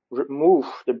would move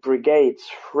the brigades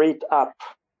freed up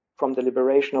from the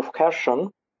liberation of Kherson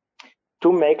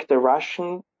to make the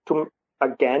Russian, to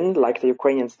again, like the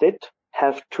Ukrainians did,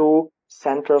 have two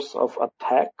centers of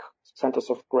attack, centers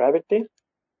of gravity.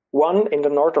 One in the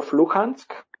north of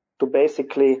Luhansk to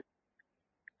basically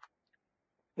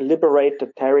liberate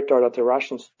the territory that the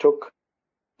Russians took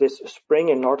this spring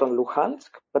in northern Luhansk,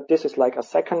 but this is like a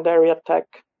secondary attack.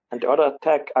 And the other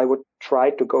attack, I would try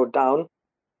to go down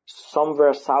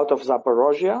somewhere south of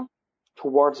Zaporozhye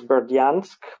towards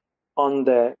Berdyansk on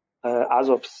the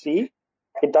Azov Sea.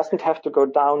 It doesn't have to go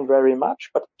down very much,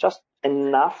 but just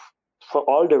enough for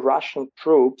all the Russian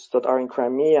troops that are in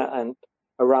Crimea and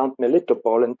around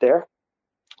Melitopol and there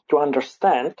to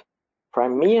understand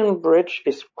Crimean bridge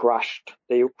is crushed.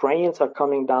 The Ukrainians are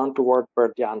coming down toward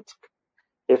Berdyansk.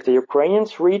 If the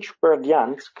Ukrainians reach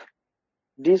Berdyansk,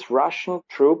 these Russian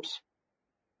troops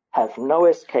have no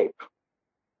escape.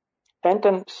 And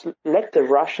then let the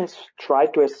Russians try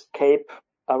to escape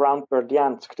around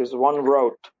Berdyansk, this one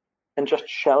road, and just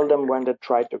shell them when they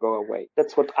try to go away.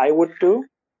 That's what I would do.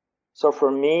 So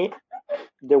for me,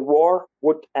 the war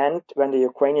would end when the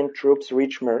Ukrainian troops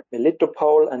reach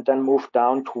Melitopol and then move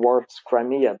down towards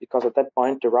Crimea, because at that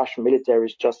point the Russian military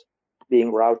is just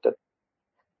being routed.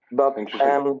 But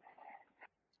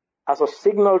as a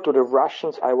signal to the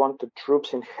Russians, I want the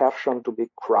troops in Kherson to be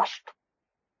crushed.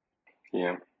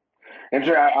 Yeah. And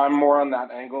so I'm more on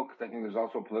that angle because I think there's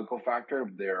also a political factor.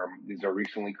 These are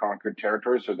recently conquered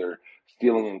territories, so they're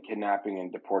stealing and kidnapping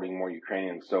and deporting more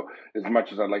Ukrainians. So as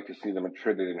much as I'd like to see them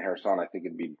treated in Kherson, I think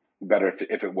it'd be better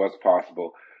if it was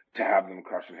possible to have them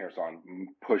crushed in Kherson,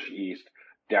 push east,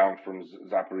 down from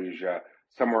Zaporizhia,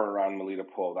 somewhere around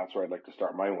Melitopol. That's where I'd like to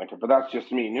start my winter. But that's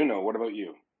just me. Nuno, what about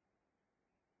you?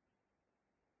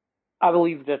 I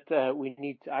believe that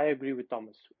I agree with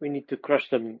Thomas. We need to crush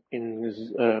them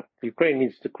Ukraine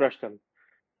needs to crush them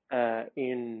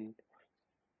in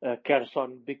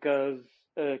Kherson, because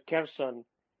Kherson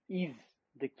is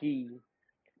the key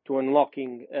to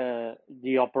unlocking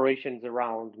the operations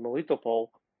around Melitopol.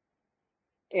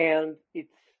 And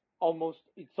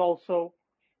it's also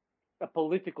a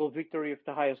political victory of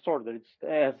the highest order. It's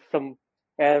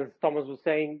as Thomas was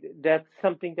saying, that's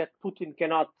something that Putin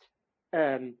cannot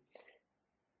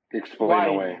explain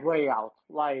away.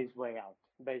 Lie his way out.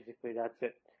 Basically, that's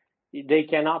it. They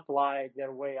cannot lie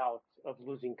their way out of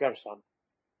losing Kherson.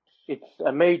 It's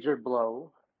a major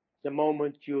blow. The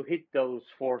moment you hit those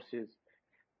forces,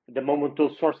 the moment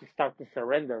those forces start to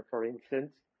surrender, for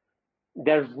instance,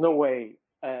 there's no way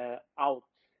out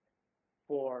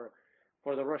for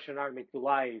the Russian army to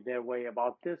lie their way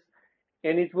about this.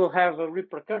 And it will have a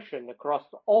repercussion across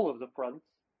all of the fronts,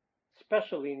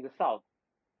 especially in the south.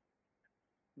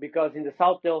 Because in the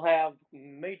south, they'll have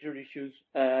major issues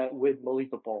with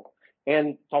Melitopol.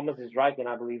 And Thomas is right, and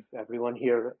I believe everyone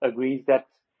here agrees that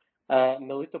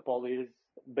Melitopol is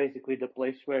basically the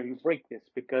place where you break this,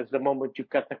 because the moment you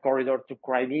cut the corridor to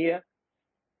Crimea,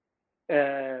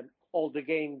 all the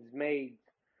gains made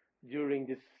during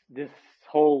this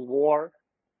whole war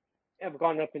have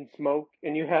gone up in smoke,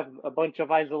 and you have a bunch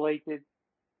of isolated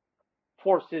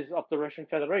forces of the Russian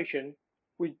Federation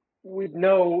with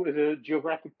no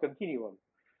geographic continuum.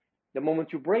 The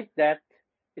moment you break that,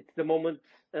 it's the moment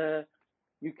the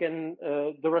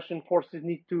Russian forces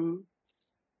need to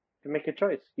make a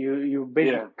choice. You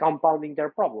basically compounding their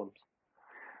problems.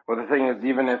 Well, the thing is,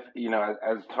 even if,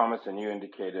 as Thomas and you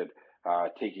indicated,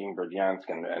 taking Berdyansk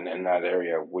and that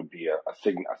area would be a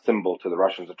symbol to the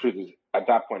Russians. The truth is, at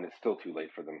that point, it's still too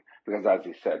late for them, because, as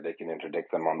he said, they can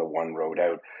interdict them on the one road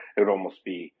out. It would almost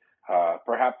be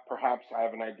perhaps I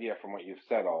have an idea from what you've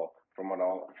said, from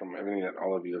everything that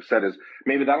all of you have said, is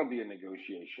maybe that'll be a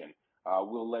negotiation.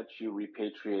 We'll let you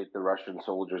repatriate the Russian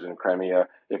soldiers in Crimea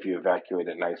if you evacuate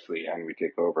it nicely and we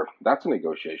take over. That's a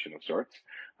negotiation of sorts.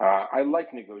 I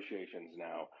like negotiations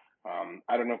now.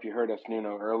 I don't know if you heard us,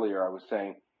 Nuno, earlier. I was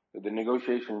saying that the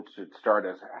negotiations should start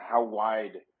as how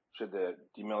wide should the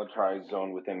demilitarized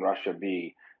zone within Russia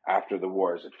be after the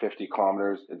war? Is it 50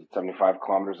 kilometers? Is it 75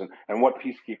 kilometers? And what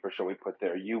peacekeeper shall we put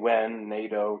there? UN,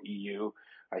 NATO, EU?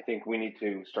 I think we need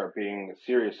to start being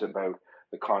serious about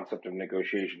the concept of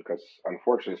negotiation, because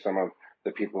unfortunately some of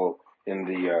the people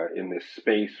in this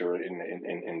space or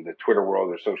in the Twitter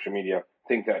world or social media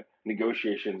think that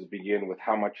negotiations begin with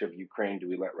how much of Ukraine do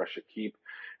we let Russia keep,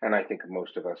 and I think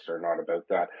most of us are not about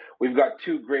that. We've got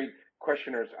two great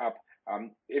questioners up.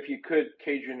 If you could,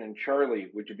 Cajun and Charlie,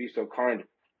 would you be so kind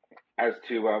as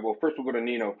to well, first we'll go to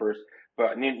Nino first,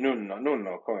 but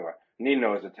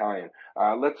Nino is Italian.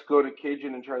 Let's go to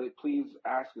Cajun and Charlie. Please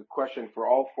ask a question for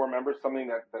all four members, something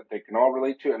that they can all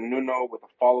relate to, and Nuno with a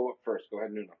follow-up first. Go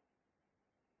ahead, Nuno.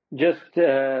 Just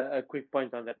a quick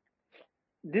point on that.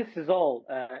 This is all,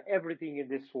 everything in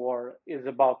this war is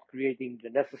about creating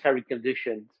the necessary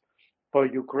conditions for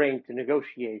Ukraine to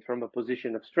negotiate from a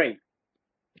position of strength.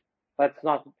 Let's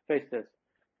not face this.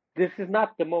 this is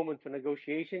not the moment for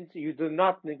negotiations. You do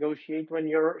not negotiate when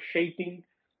you're shaping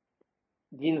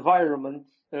the environment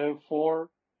for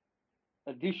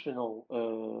additional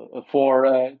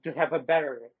to have a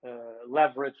better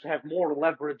leverage, to have more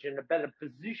leverage and a better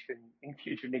position in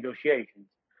future negotiations.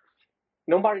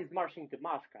 Nobody's marching to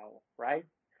Moscow, right?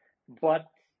 But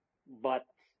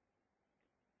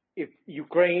if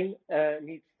Ukraine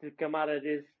needs to come out of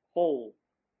this hole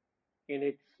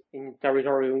in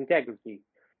territorial integrity,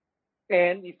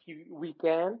 and if we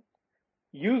can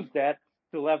use that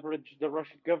to leverage the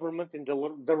Russian government and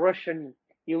the Russian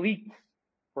elites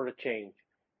for a change.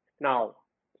 Now,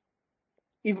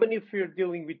 even if you're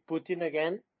dealing with Putin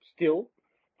again, still,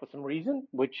 for some reason,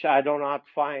 which I do not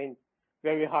find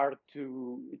very hard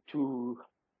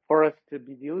for us to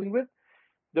be dealing with,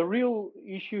 the real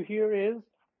issue here is,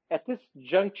 at this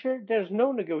juncture, there's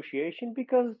no negotiation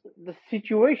because the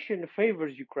situation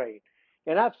favors Ukraine.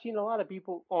 And I've seen a lot of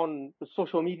people on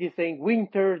social media saying,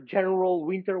 General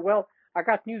Winter. Well, I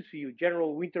got news for you.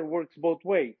 General Winter works both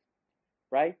ways,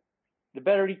 right? The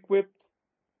better equipped,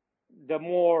 the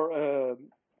more...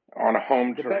 on a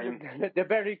home terrain. The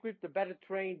better equipped, the better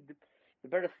trained, the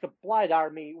better supplied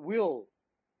army will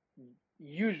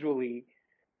usually,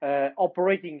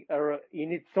 operating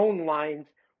in its own lines,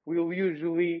 will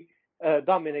usually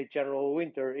dominate General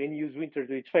Winter and use Winter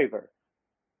to its favor.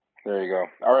 There you go.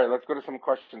 All right, let's go to some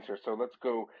questions here. So let's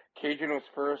go. Cajun was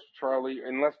first. Charlie,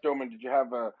 unless Doman, did you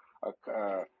have a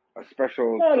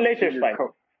special? Later, fine.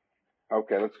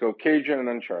 Okay, let's go Cajun and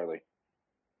then Charlie.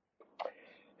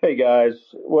 Hey guys,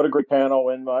 what a great panel!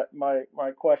 And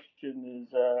my question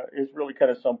is really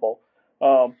kind of simple.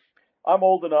 I'm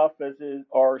old enough, as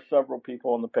are several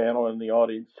people on the panel and the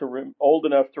audience, old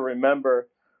enough to remember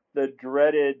the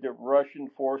dreaded Russian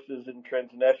forces in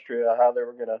Transnistria, how they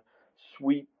were going to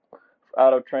sweep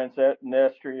out of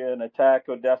Transnistria and attack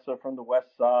Odessa from the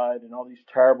west side, and all these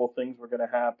terrible things were going to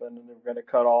happen, and they were going to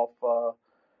cut off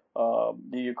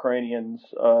the Ukrainian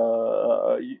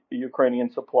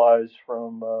supplies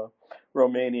from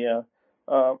Romania.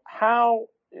 How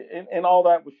and all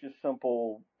that was just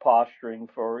simple posturing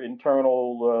for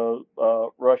internal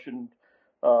Russian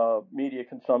media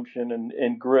consumption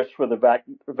and grist for the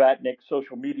Vatnik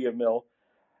social media mill.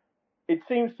 It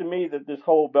seems to me that this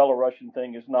whole Belarusian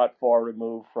thing is not far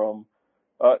removed from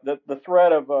the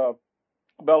threat of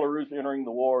Belarus entering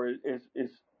the war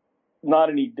is not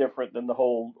any different than the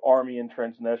whole army in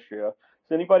Transnistria.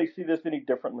 Does anybody see this any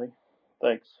differently?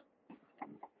 Thanks.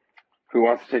 Who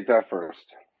wants to take that first?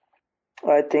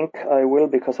 I think I will,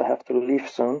 because I have to leave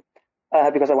soon.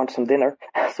 Because I want some dinner.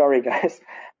 Sorry, guys.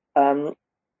 No,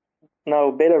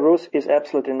 Belarus is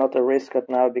absolutely not a risk right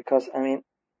now, because, I mean,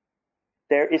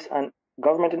 there is a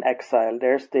government in exile.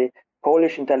 There's the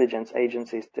Polish intelligence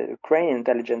agencies, the Ukrainian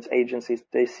intelligence agencies,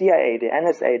 the CIA, the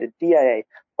NSA, the DIA,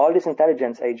 all these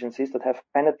intelligence agencies that have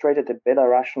penetrated the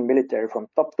Belarusian military from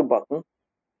top to bottom,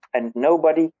 and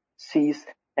nobody sees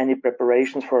any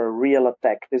preparations for a real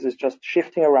attack. This is just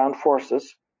shifting around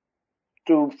forces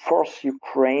to force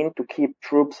Ukraine to keep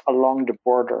troops along the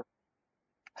border.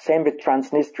 Same with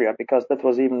Transnistria, because that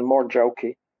was even more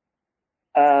jokey.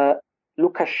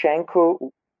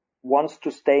 Lukashenko wants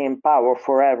to stay in power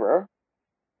forever,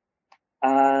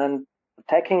 and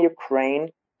attacking Ukraine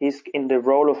is in the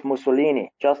role of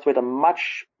Mussolini, just with a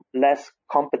much less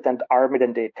competent army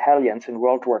than the Italians in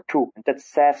World War II. And that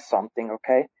says something,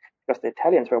 okay? Because the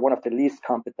Italians were one of the least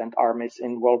competent armies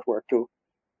in World War II.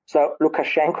 So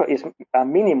Lukashenko is a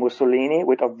mini Mussolini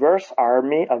with a worse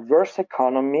army, a worse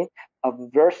economy, a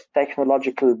worse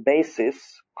technological basis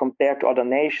compared to other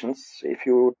nations, if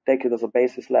you take it as a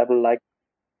basis level like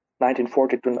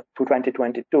 1940 to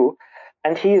 2022.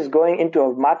 And he is going into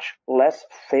a much less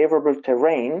favorable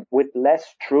terrain with less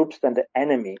troops than the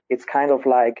enemy. It's kind of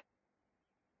like,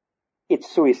 it's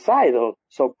suicidal,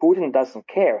 so Putin doesn't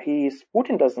care.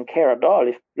 Putin doesn't care at all.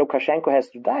 If Lukashenko has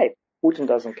to die, Putin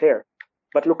doesn't care.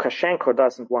 But Lukashenko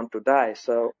doesn't want to die,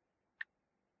 so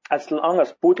as long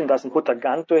as Putin doesn't put a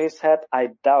gun to his head, I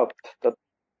doubt that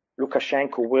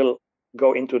Lukashenko will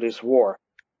go into this war.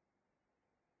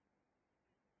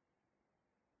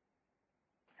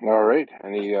 All right.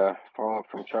 Any follow-up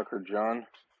from Chuck or John?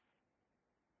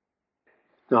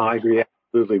 No, I agree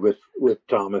absolutely with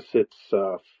Thomas.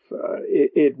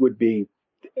 It would be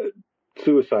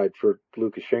suicide for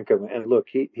Lukashenko. And look,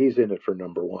 he's in it for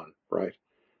number one, right?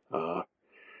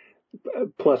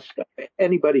 Plus,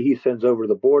 anybody he sends over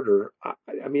the border,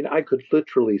 I mean, I could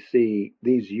literally see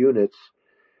these units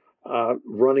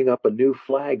running up a new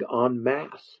flag en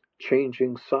masse,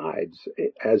 changing sides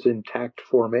as intact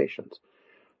formations.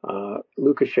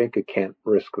 Lukashenko can't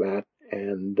risk that.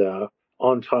 And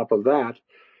on top of that,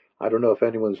 I don't know if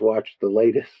anyone's watched the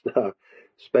latest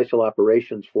Special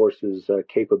Operations Forces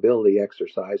capability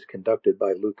exercise conducted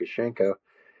by Lukashenko.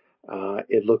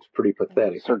 It looks pretty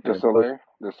pathetic. Cirque du Soleil?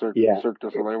 The Cirque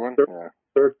du Soleil one?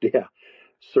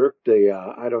 Cirque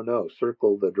I don't know,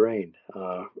 circle the drain.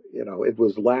 It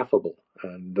was laughable,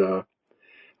 and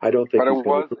I don't think.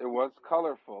 But it was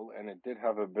colorful, and it did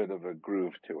have a bit of a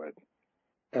groove to it.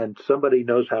 And somebody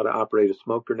knows how to operate a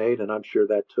smoke grenade, and I'm sure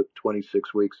that took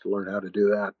 26 weeks to learn how to do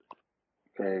that.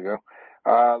 There you go.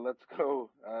 Let's go,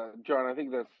 John. I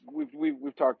think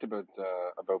we've talked about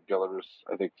Belarus,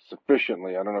 I think,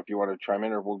 sufficiently. I don't know if you want to chime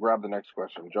in, or we'll grab the next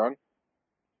question, John.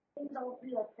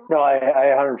 No,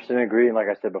 I 100% agree. And like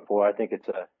I said before, I think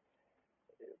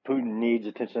Putin needs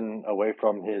attention away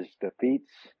from his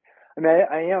defeats. I mean,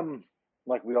 I am,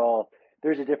 like we all,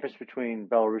 there's a difference between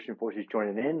Belarusian forces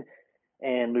joining in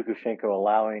and Lukashenko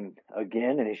allowing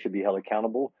again, and he should be held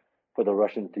accountable for the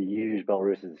Russians to use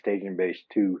Belarus as a staging base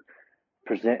to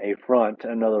present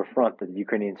another front that the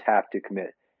Ukrainians have to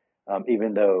commit,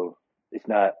 even though it's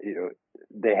not,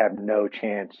 they have no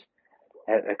chance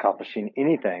at accomplishing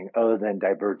anything other than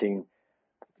diverting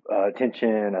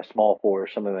attention, a small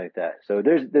force, something like that. So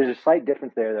there's a slight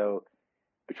difference there, though,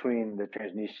 between the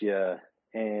Transnistria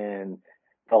and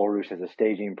Belarus as a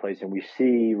staging place, and we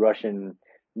see Russian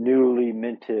newly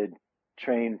minted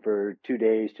train for 2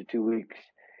 days to 2 weeks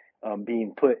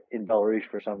being put in Belarus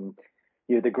for some,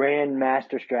 the grand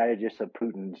master strategist of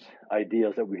Putin's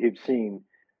ideals that we have seen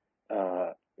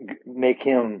make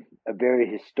him a very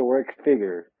historic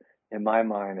figure in my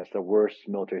mind as the worst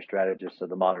military strategist of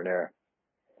the modern era.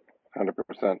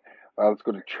 100%. Let's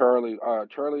go to Charlie.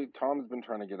 Charlie, Tom's been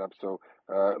trying to get up, so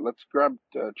let's grab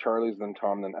Charlie's, then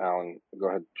Tom, then Alan. Go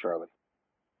ahead, Charlie.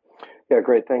 Yeah,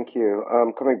 great, thank you.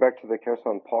 Coming back to the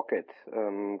Kherson pocket,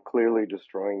 clearly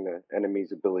destroying the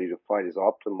enemy's ability to fight is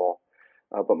optimal.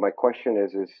 But my question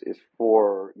is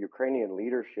for Ukrainian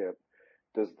leadership,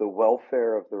 does the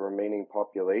welfare of the remaining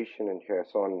population in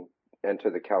Kherson enter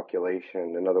the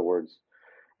calculation? In other words,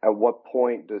 at what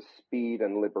point does speed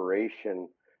and liberation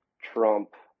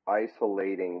trump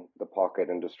isolating the pocket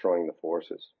and destroying the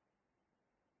forces?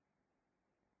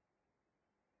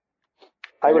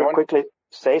 I will quickly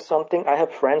say something. I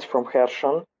have friends from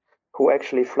Kherson who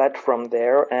actually fled from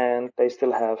there, and they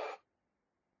still have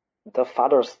the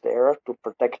fathers there to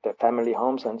protect their family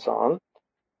homes and so on.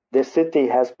 The city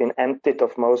has been emptied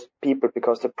of most people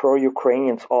because the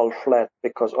pro-Ukrainians all fled,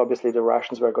 because obviously the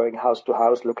Russians were going house to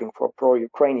house looking for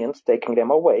pro-Ukrainians, taking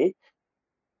them away.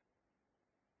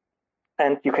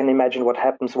 And you can imagine what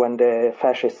happens when the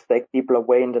fascists take people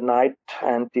away in the night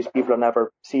and these people are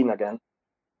never seen again.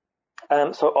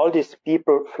 So all these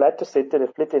people fled the city. The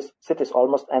city is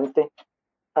almost empty.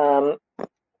 You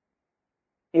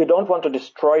don't want to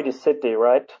destroy the city,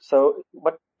 right? So,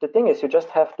 but the thing is, you just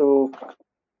have to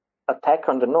attack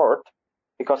on the north,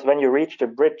 because when you reach the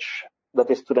bridge that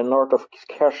is to the north of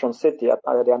Kherson city, at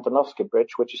the Antonovsky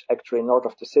Bridge, which is actually north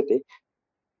of the city,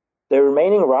 the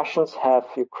remaining Russians have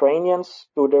Ukrainians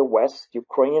to the west,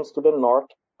 Ukrainians to the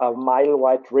north, a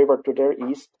mile-wide river to their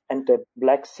east, and the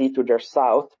Black Sea to their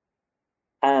south,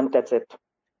 and that's it.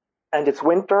 And it's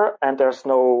winter, and there's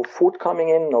no food coming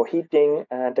in, no heating,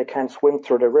 and they can't swim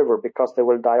through the river because they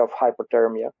will die of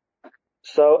hypothermia.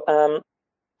 So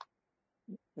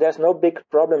there's no big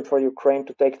problem for Ukraine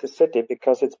to take the city,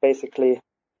 because it's basically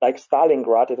like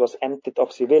Stalingrad. It was emptied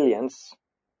of civilians,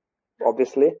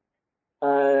 obviously.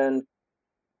 And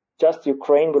just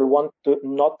Ukraine will want to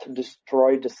not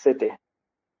destroy the city,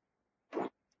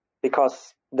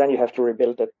 because then you have to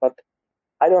rebuild it. But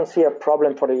I don't see a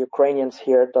problem for the Ukrainians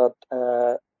here that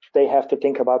they have to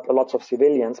think about lots of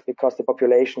civilians, because the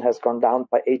population has gone down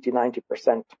by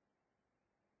 80-90%.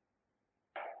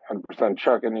 100%.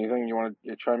 Chuck, anything you want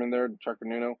to chime in there, Chuck or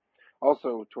Nuno?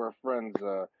 Also, to our friends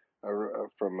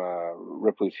from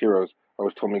Ripley's Heroes,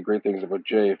 always told me great things about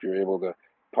Jay. If you're able to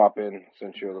pop in,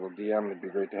 send you a little DM, it'd be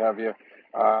great to have you.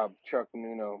 Chuck,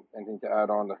 Nuno, anything to add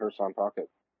on the Kherson pocket?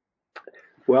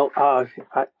 Well,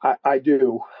 I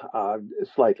do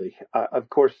slightly. Of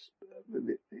course,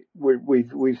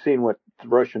 we've seen what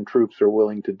Russian troops are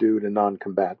willing to do to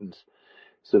non-combatants,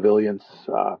 civilians,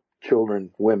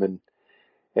 children, women,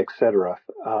 etc.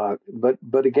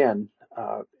 But again,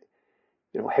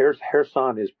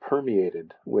 Kherson is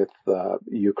permeated with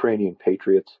Ukrainian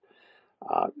patriots.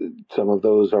 Some of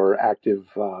those are active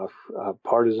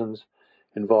partisans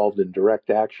involved in direct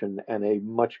action, and a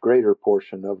much greater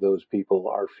portion of those people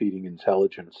are feeding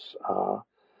intelligence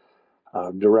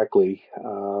directly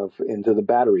into the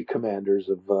battery commanders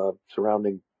of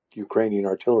surrounding Ukrainian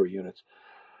artillery units.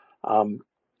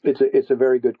 It's a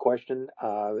very good question.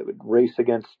 Race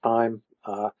against time.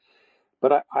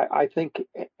 But I think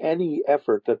any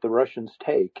effort that the Russians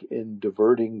take in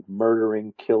diverting,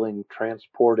 murdering, killing,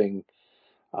 transporting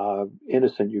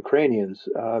innocent Ukrainians,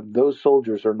 those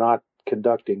soldiers are not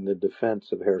conducting the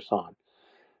defense of Kherson.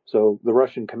 So the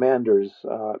Russian commanders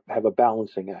have a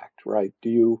balancing act, right?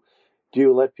 Do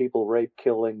you let people rape,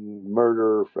 killing,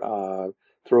 murder,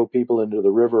 throw people into the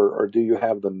river, or do you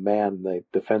have them man the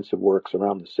defensive works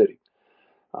around the city?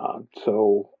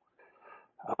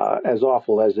 As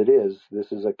awful as it is,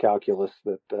 this is a calculus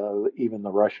that even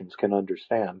the Russians can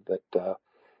understand, that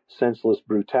senseless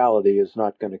brutality is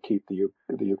not going to keep the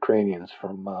Ukrainians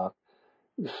from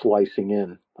slicing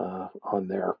in on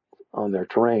their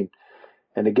terrain.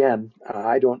 And again,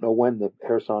 I don't know when the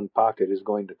Kherson pocket is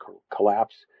going to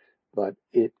collapse, but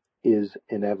it is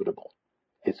inevitable.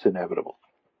 It's inevitable.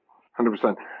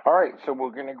 100%. All right, so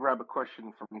we're going to grab a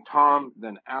question from Tom,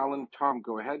 then Alan. Tom,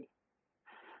 go ahead.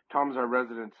 Tom's our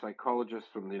resident psychologist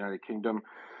from the United Kingdom,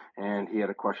 and he had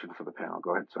a question for the panel.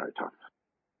 Go ahead. Sorry, Tom.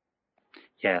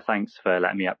 Yeah, thanks for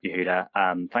letting me up,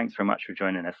 Yehuda. Thanks very much for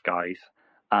joining us, guys.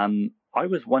 I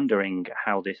was wondering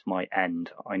how this might end.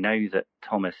 I know that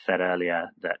Thomas said earlier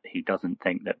that he doesn't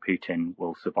think that Putin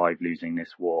will survive losing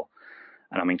this war,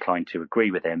 and I'm inclined to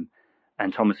agree with him.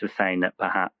 And Thomas was saying that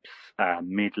perhaps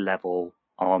mid-level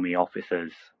army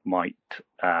officers might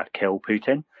kill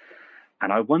Putin.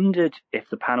 And I wondered if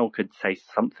the panel could say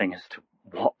something as to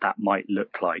what that might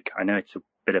look like. I know it's a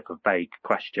bit of a vague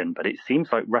question, but it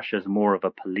seems like Russia's more of a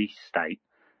police state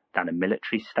than a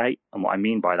military state. And what I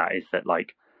mean by that is that,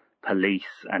 like, police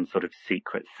and sort of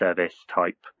secret service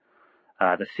type,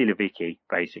 the Siloviki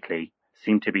basically there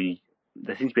seems to be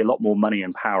a lot more money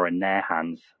and power in their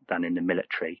hands than in the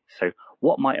military. So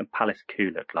what might a palace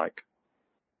coup look like?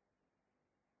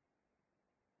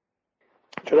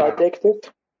 Should I take this?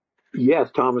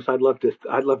 Yes, Thomas, I'd love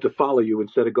to follow you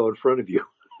instead of go in front of you.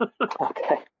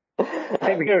 Okay.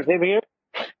 Same here.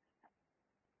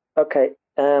 Okay.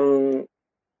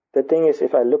 The thing is,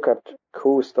 if I look at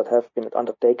coups that have been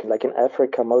undertaken, like in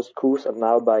Africa, most coups are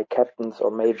now by captains or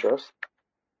majors.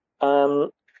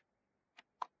 The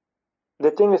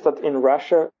thing is that in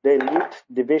Russia, the elite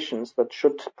divisions that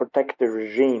should protect the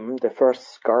regime, the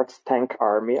First Guards Tank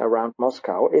Army around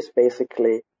Moscow, is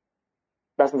basically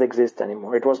doesn't exist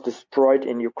anymore. It was destroyed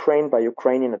in Ukraine by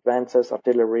Ukrainian advances,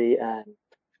 artillery, and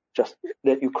just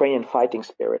the Ukrainian fighting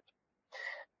spirit.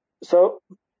 So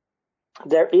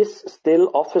there is still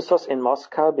officers in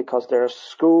Moscow because there's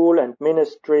school and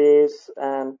ministries.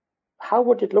 And how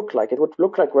would it look like? It would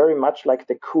look like very much like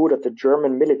the coup that the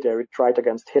German military tried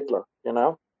against Hitler, you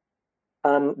know?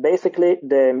 Basically,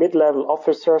 the mid-level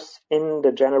officers in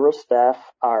the general staff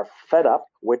are fed up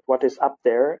with what is up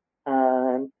there,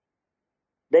 and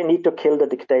they need to kill the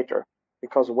dictator.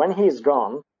 Because when he is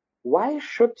gone, why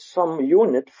should some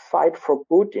unit fight for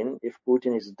Putin if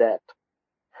Putin is dead?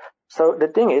 So the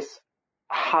thing is,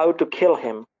 how to kill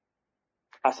him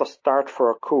as a start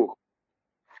for a coup.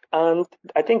 And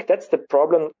I think that's the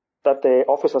problem that the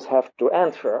officers have to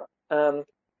answer. There's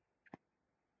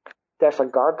a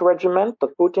guard regiment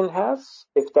that Putin has.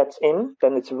 If that's in,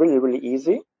 then it's really, really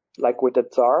easy. Like with the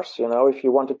Tsars, you know, if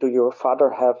you wanted to, your father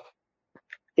have,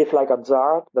 if like a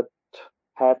Tsar that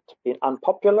had been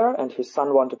unpopular and his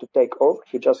son wanted to take over,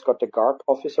 he just got the guard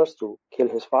officers to kill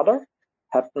his father.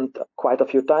 Happened quite a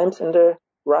few times in the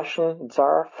Russian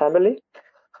Tsar family.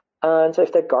 And so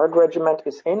if the guard regiment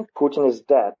is in, Putin is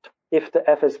dead. If the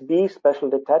FSB, Special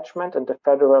Detachment, and the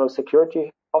Federal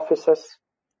Security Offices,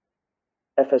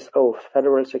 FSO,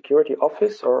 Federal Security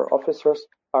Office or officers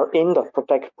are in that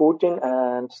protect Putin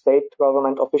and state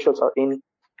government officials are in,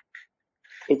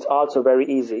 it's also very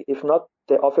easy. If not,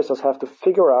 the officers have to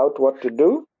figure out what to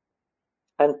do.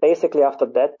 And basically after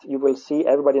that, you will see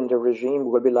everybody in the regime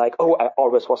will be like, oh, I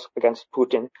always was against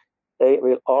Putin. They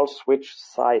will all switch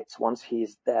sides once he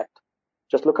is dead.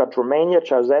 Just look at Romania,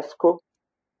 Ceausescu.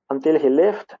 Until he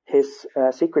lived, his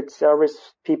Secret Service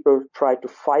people tried to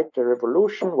fight the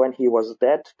revolution. When he was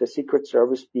dead, the Secret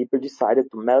Service people decided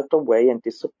to melt away and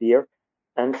disappear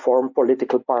and form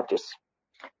political parties.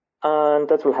 And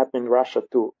that will happen in Russia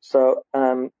too. So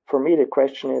for me, the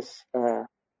question is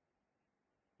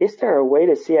there a way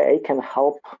the CIA can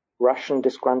help Russian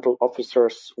disgruntled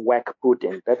officers whack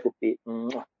Putin? That would be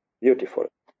beautiful.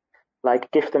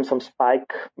 Like give them some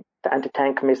spike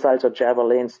anti-tank missiles or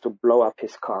javelins to blow up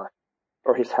his car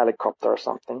or his helicopter or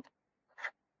something.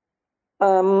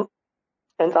 And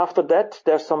after that,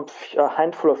 there's a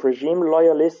handful of regime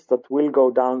loyalists that will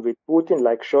go down with Putin,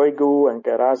 like Shoigu and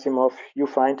Gerasimov. You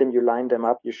find them, you line them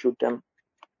up, you shoot them.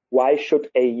 Why should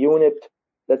a unit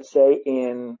let's say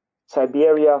in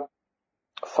Siberia,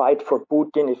 fight for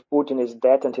Putin if Putin is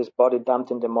dead and his body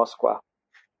dumped in the Moskva?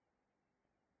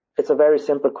 It's a very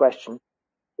simple question.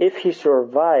 If he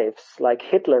survives like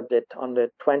Hitler did on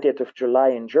the 20th of July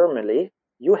in Germany,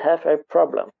 you have a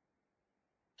problem.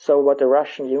 So what the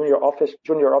Russian junior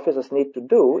officers need to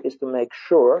do is to make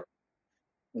sure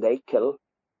they kill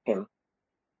him.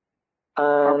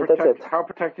 And that's it. How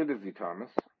protected is he,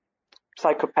 Thomas?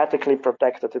 Psychopathically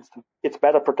protected. It's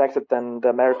better protected than the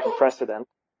American president.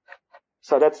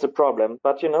 So that's the problem.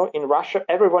 But in Russia,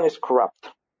 everyone is corrupt.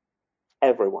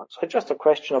 Everyone. So it's just a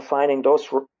question of finding those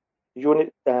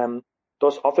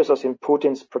officers in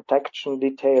Putin's protection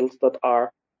details that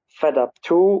are fed up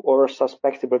to or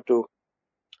suspectable to.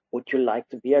 Would you like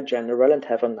to be a general and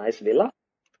have a nice villa?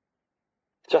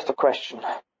 Just a question.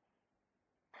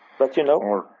 But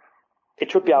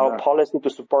it should be our policy to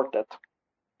support that.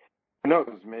 Who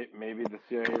knows? Maybe the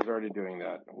CIA is already doing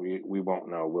that. We won't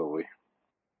know, will we?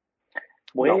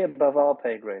 Way above our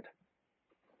pay grade.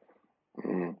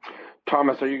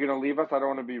 Thomas, are you going to leave us? I don't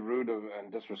want to be rude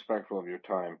and disrespectful of your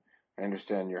time. I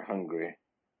understand you're hungry.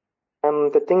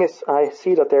 The thing is, I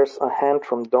see that there's a hand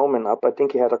from Domen up. I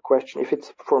think he had a question. If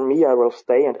it's for me, I will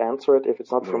stay and answer it. If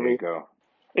it's not for me, go.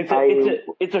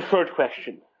 It's a short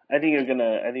question. I think you're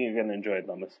gonna enjoy it,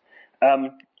 Thomas.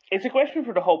 It's a question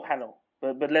for the whole panel,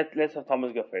 but let's have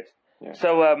Thomas go first. Yeah.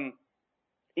 So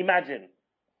imagine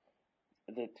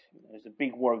that there's a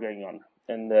big war going on,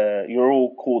 and you're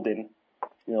all called in,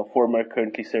 former,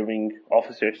 currently serving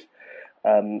officers,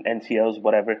 NCOs,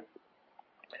 whatever.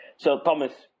 So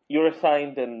Thomas, you're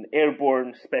assigned an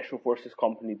airborne special forces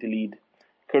company to lead.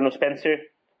 Colonel Spencer,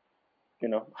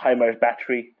 HIMARS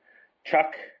battery.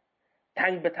 Chuck,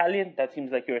 tank battalion, that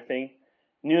seems like your thing.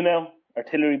 Nuno,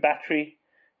 artillery battery.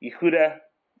 Yehuda,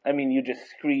 you just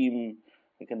scream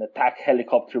like an attack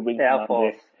helicopter wing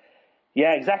commander.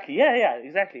 Yeah, exactly. Yeah,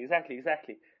 exactly.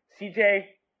 CJ,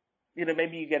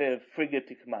 maybe you get a frigate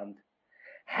to command.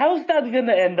 How's that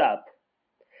gonna end up?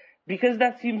 Because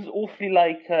that seems awfully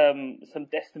like some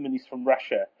testimonies from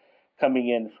Russia coming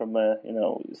in from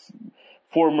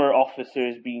former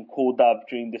officers being called up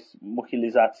during this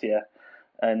mobilizatia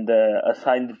and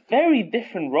assigned very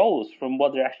different roles from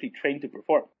what they're actually trained to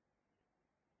perform.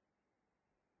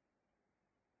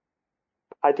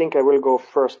 I think I will go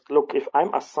first. Look, if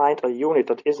I'm assigned a unit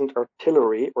that isn't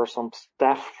artillery or some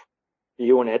staff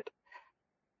unit,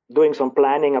 doing some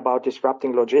planning about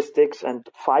disrupting logistics and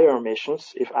fire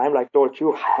missions, if I'm like told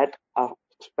you had a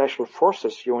special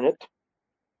forces unit,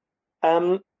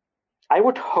 I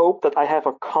would hope that I have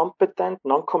a competent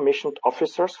non-commissioned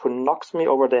officers who knocks me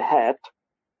over the head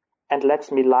and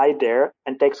lets me lie there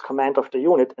and takes command of the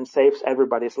unit and saves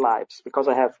everybody's lives, because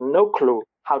I have no clue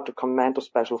how to command a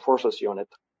special forces unit,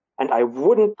 and I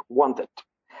wouldn't want it.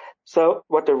 So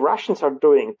what the Russians are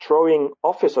doing, throwing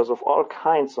officers of all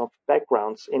kinds of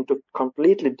backgrounds into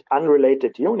completely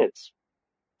unrelated units.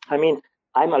 I'm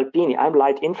Alpini, I'm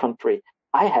light infantry.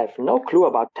 I have no clue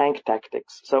about tank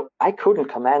tactics, so I couldn't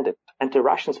command it. And the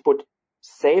Russians put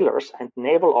sailors and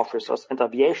naval officers and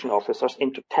aviation officers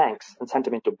into tanks and sent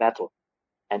them into battle.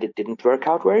 And it didn't work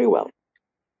out very well.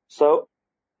 So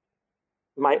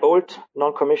my old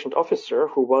non-commissioned officer,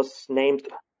 who was named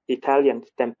Italian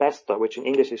Tempesta, which in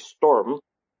English is storm,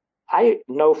 I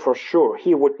know for sure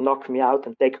he would knock me out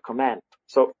and take command.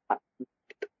 So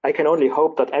I can only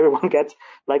hope that everyone gets,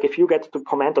 like if you get to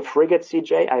command a frigate,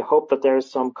 CJ, I hope that there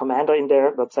is some commander in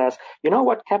there that says, you know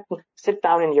what, Captain, sit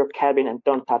down in your cabin and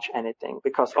don't touch anything.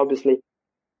 Because obviously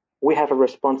we have a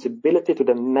responsibility to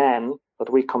the men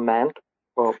that we command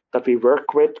or that we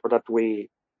work with or that we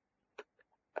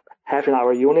have in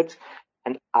our units.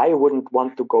 And I wouldn't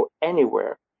want to go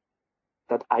anywhere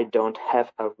that I don't have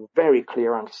a very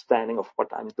clear understanding of what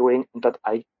I'm doing and that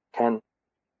I can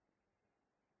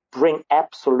bring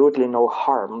absolutely no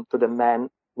harm to the man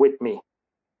with me.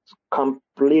 It's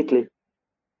completely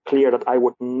clear that I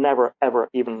would never, ever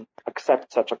even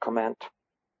accept such a command.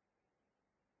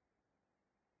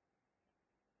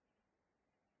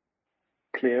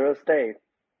 Clear as day.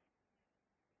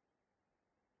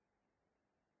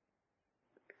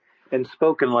 And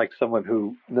spoken like someone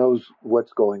who knows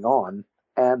what's going on.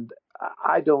 And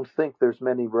I don't think there's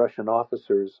many Russian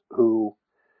officers who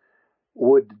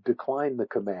would decline the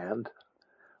command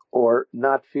or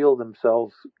not feel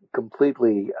themselves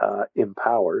completely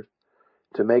empowered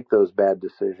to make those bad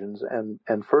decisions.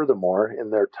 And furthermore, in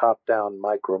their top-down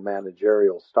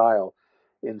micromanagerial style,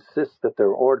 insist that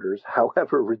their orders,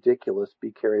 however ridiculous,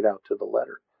 be carried out to the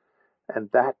letter. And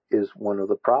that is one of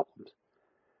the problems.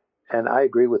 And I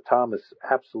agree with Thomas,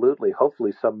 absolutely.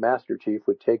 Hopefully some Master Chief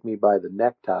would take me by the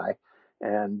necktie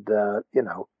and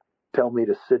tell me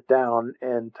to sit down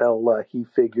until he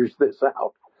figures this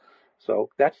out. So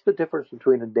that's the difference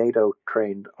between a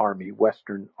NATO-trained army,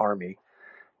 Western army,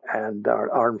 and our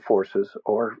armed forces,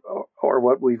 or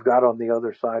what we've got on the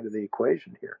other side of the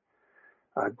equation here.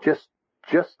 Just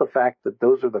the fact that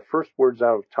those are the first words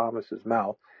out of Thomas's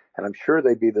mouth, and I'm sure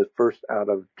they'd be the first out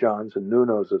of John's and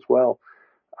Nuno's as well.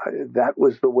 That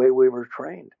was the way we were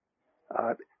trained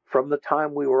from the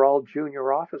time we were all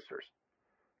junior officers,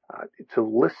 to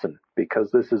listen,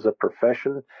 because this is a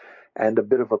profession and a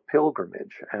bit of a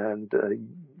pilgrimage, and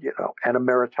and a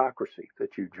meritocracy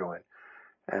that you join.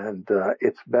 And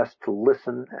it's best to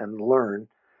listen and learn.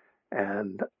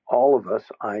 And all of us,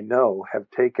 I know, have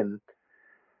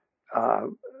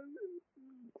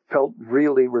felt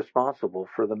really responsible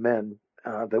for the men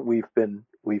that we've been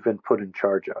put in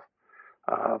charge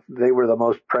of. They were the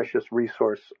most precious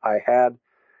resource I had.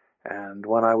 And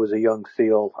when I was a young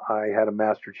SEAL, I had a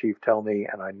Master Chief tell me,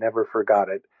 and I never forgot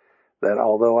it, that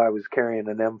although I was carrying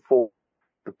an M4,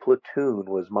 the platoon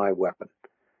was my weapon.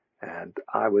 And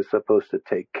I was supposed to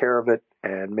take care of it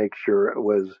and make sure it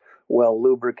was well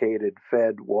lubricated,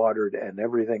 fed, watered, and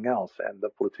everything else. And the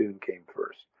platoon came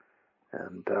first.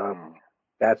 And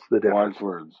that's the difference.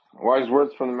 Wise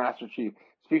words from the Master Chief.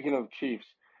 Speaking of chiefs,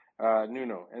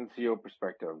 Nuno, NCO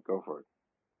perspective, go for it.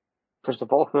 First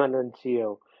of all, I'm an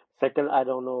NCO. Second, I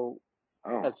don't know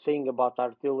a thing about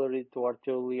artillery. To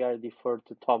artillery, I defer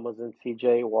to Thomas and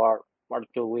CJ, who are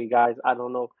artillery guys. I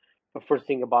don't know the first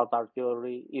thing about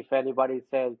artillery. If anybody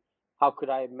says, how could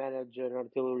I manage an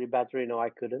artillery battery? No,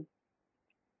 I couldn't.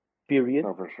 Period.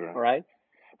 No, for sure. All right.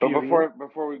 But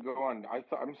before we go on,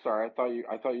 I'm sorry.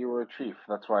 I thought you were a chief.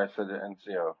 That's why I said an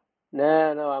NCO.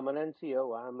 No, I'm an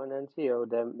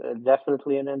NCO.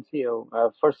 Definitely an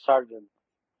NCO. First sergeant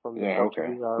from the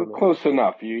Portuguese Army. Close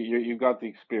enough. You got the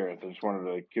experience. I just wanted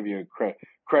to give you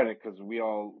credit because we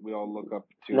all look up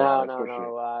to.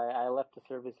 No. I left the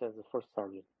service as a first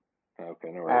sergeant.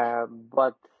 Okay, no worries.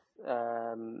 But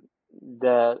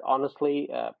honestly,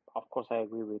 of course, I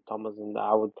agree with Thomas, and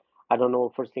I don't know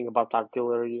the first thing about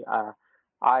artillery.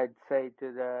 I'd say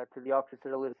to the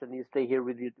officer, listen, you stay here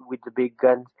with the big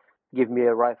guns. Give me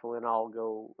a rifle and I'll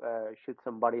go shoot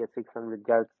somebody at 600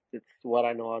 yards. It's what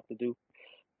I know how to do.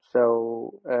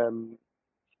 So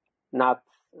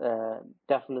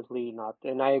definitely not.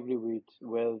 And I agree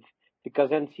with because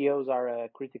NCOs are a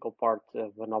critical part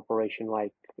of an operation,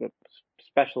 like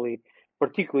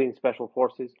particularly in special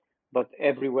forces, but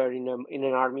everywhere in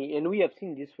an army. And we have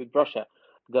seen this with Russia.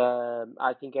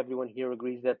 I think everyone here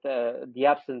agrees that the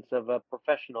absence of a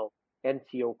professional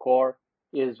NCO corps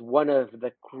is one of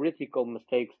the critical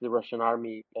mistakes the Russian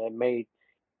army made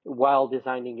while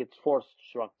designing its force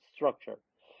structure.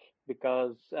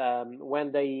 Because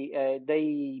when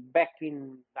they back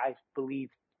in, I believe,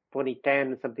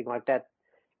 2010, something like that,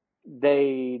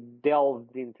 they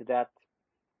delved into that.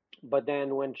 But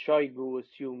then when Shoigu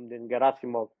assumed and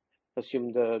Gerasimov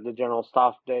assumed the general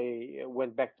staff, they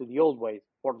went back to the old ways,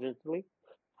 fortunately.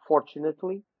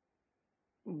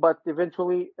 But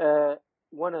eventually,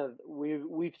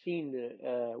 we've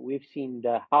seen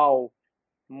how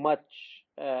much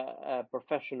a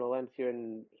professional NCO,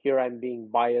 and here I'm being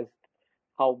biased,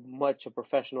 how much a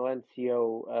professional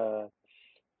NCO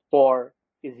corps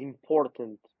is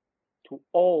important to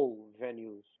all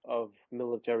venues of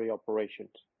military operations.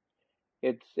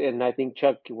 And I think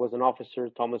Chuck was an officer,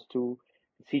 Thomas too,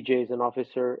 CJ is an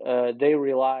officer. They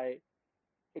rely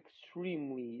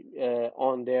extremely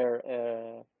on their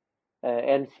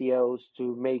NCOs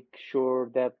to make sure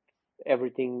that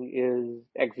everything is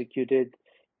executed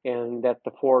and that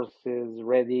the force is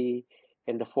ready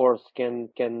and the force can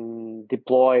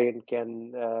deploy and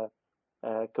can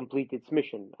complete its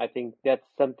mission. I think that's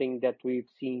something that we've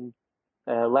seen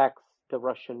lacks the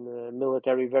Russian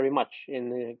military very much,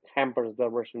 and it hampers the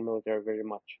Russian military very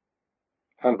much.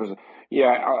 100%.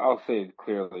 Yeah, I'll say it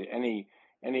clearly.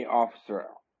 Any officer,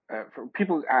 for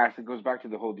people ask, it goes back to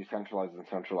the whole decentralized and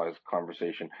centralized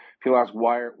conversation. People ask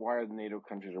why are the NATO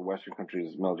countries or Western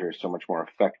countries' military so much more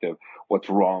effective? What's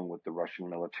wrong with the Russian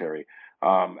military?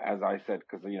 As I said,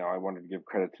 because I wanted to give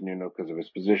credit to Nuno because of his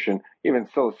position. Even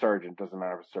still a sergeant, doesn't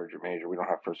matter if it's sergeant major. We don't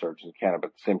have first sergeants in Canada,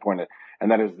 but the same point, and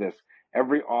that is this: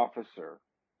 every officer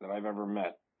that I've ever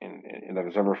met that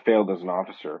has ever failed as an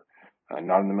officer,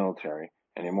 not in the military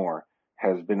anymore,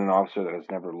 has been an officer that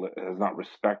has not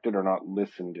respected or not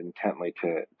listened intently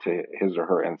to his or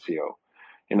her NCO.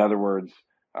 In other words,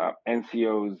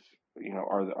 NCOs,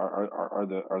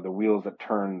 are the wheels that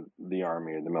turn the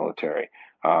army or the military.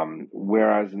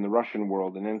 Whereas in the Russian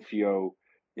world, an NCO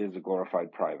is a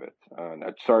glorified private.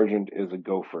 A sergeant is a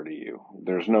gopher to you.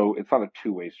 It's not a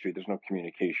two-way street. There's no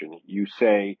communication. You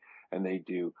say and they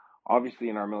do. Obviously,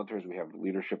 in our militaries, we have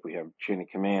leadership, we have chain of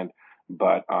command,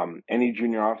 but any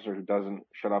junior officer who doesn't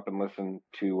shut up and listen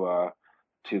to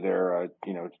their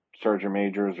sergeant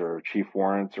majors or chief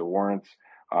warrants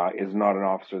is not an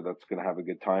officer that's going to have a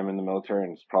good time in the military,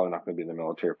 and it's probably not going to be in the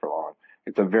military for long.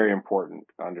 It's a very important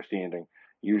understanding.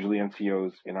 Usually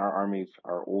NCOs in our armies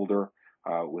are older,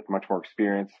 with much more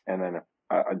experience, and then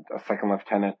a second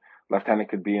lieutenant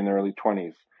could be in their early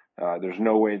 20s. There's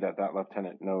no way that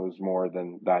lieutenant knows more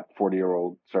than that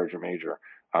 40-year-old sergeant major.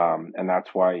 And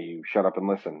that's why you shut up and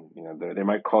listen. They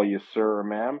might call you sir or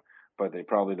ma'am, but they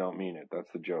probably don't mean it.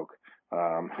 That's the joke.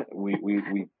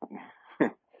 We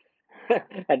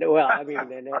And well, I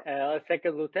mean, a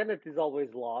second lieutenant is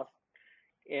always lost,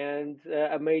 and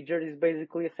a major is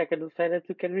basically a second lieutenant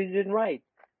who can read and write.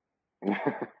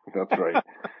 That's right.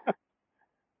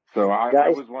 So I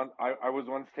was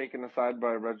once taken aside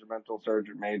by a regimental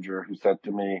sergeant major who said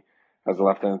to me, as a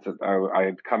lieutenant, I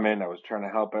had come in, I was trying to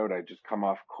help out, I'd just come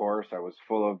off course, I was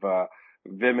full of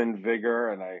vim and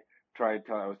vigor, and I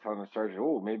was telling the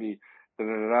sergeant, maybe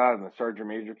da-da-da-da, and the sergeant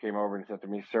major came over and said to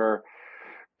me, sir,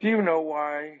 do you know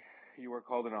why you were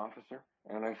called an officer?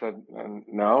 And I said,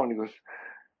 no, and he goes,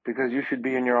 because you should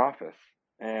be in your office.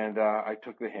 And I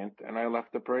took the hint and I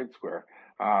left the parade square.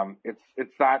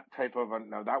 It's that type of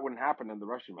now that wouldn't happen in the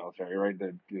Russian military, right?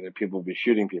 The people would be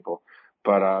shooting people.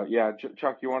 But yeah,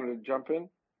 Chuck, you wanted to jump in?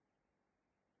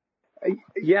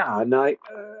 Yeah, and I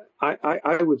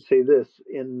would say this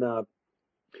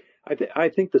I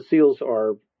think the SEALs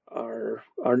are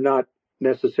not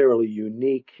necessarily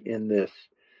unique in this,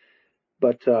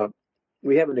 but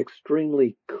we have an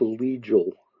extremely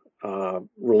collegial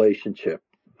relationship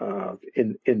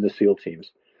in the SEAL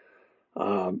teams.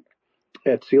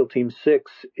 At SEAL Team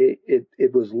 6,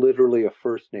 it was literally a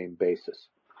first name basis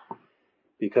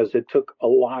because it took a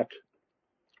lot.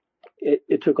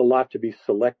 It took a lot to be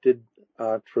selected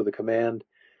for the command.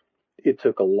 It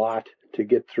took a lot to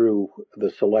get through the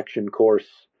selection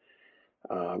course,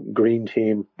 green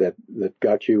team that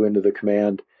got you into the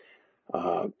command.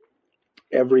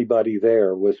 Everybody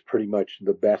there was pretty much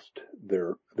the best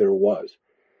there was.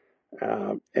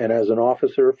 And as an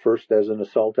officer, first as an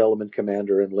assault element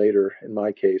commander, and later, in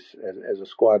my case, as a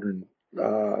squadron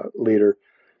leader,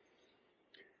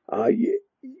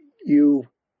 you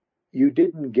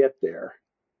didn't get there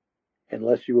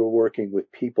unless you were working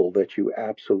with people that you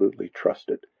absolutely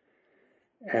trusted.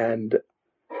 And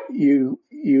you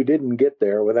didn't get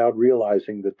there without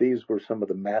realizing that these were some of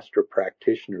the master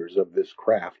practitioners of this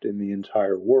craft in the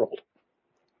entire world.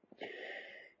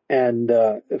 And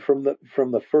from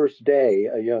the first day,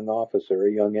 a young officer,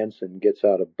 a young ensign, gets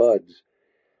out of buds.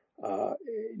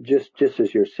 Just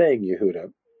as you're saying,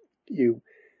 Yehuda,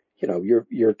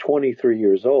 you're 23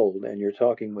 years old, and you're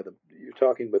talking with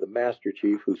a master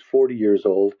chief who's 40 years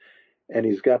old, and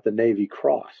he's got the Navy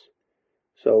Cross.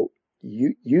 So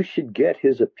you should get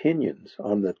his opinions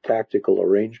on the tactical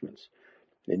arrangements,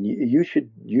 and you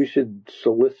should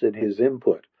solicit his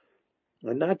input.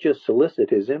 And not just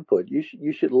solicit his input,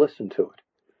 you should listen to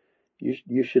it.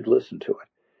 You should listen to it.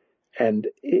 And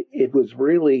it was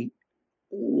really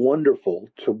wonderful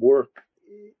to work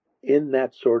in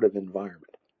that sort of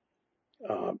environment,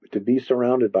 to be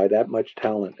surrounded by that much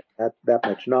talent, that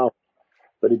much knowledge.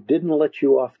 But it didn't let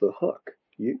you off the hook.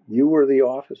 You were the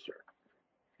officer,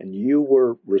 and you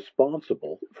were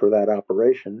responsible for that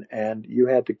operation, and you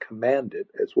had to command it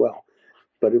as well.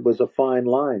 But it was a fine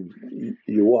line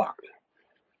you walked.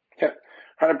 Yeah,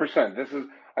 100%. This is,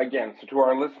 again, so to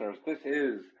our listeners, this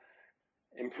is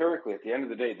empirically, at the end of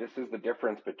the day, this is the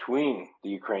difference between the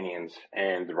Ukrainians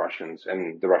and the Russians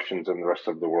and the rest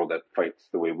of the world that fights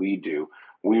the way we do.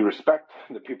 We respect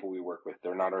the people we work with.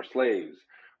 They're not our slaves.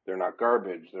 They're not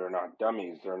garbage. They're not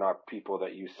dummies. They're not people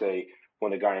that you say,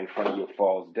 when a guy in front of you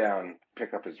falls down,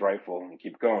 pick up his rifle and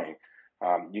keep going.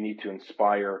 You need to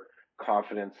inspire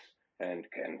confidence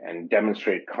and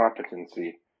demonstrate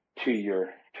competency to your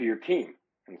team.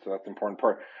 And so that's the important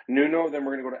part. Nuno, then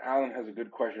we're going to go to Alan, has a good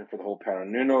question for the whole panel.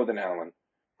 Nuno, then Alan.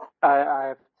 I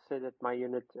have to say that my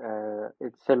unit,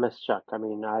 it's same as Chuck. I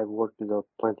mean, I've worked with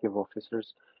plenty of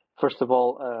officers. First of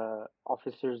all,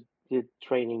 officers did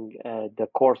training, the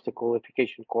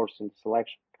qualification course and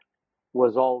selection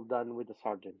was all done with the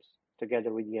sergeants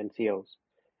together with the NCOs.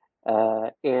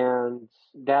 And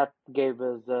that gave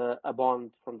us a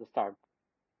bond from the start.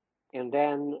 And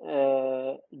then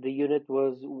the unit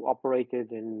was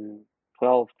operated in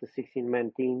 12 to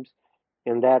 16-man teams,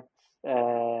 and that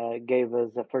gave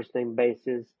us a first name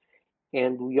basis,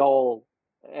 and we all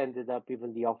ended up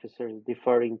even the officers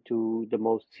deferring to the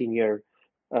most senior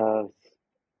uh,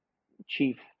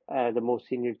 chief, the most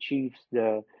senior chiefs,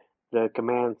 the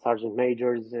command sergeant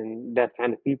majors, and that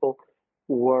kind of people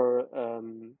were,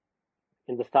 and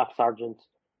the staff sergeants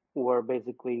were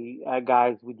basically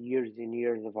guys with years and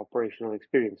years of operational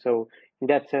experience. So in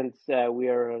that sense, we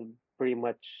are pretty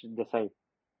much the same.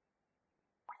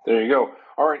 There you go.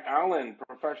 All right, Alan,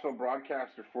 professional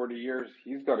broadcaster, 40 years.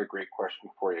 He's got a great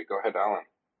question for you. Go ahead, Alan.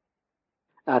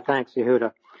 Thanks,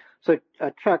 Yehuda. So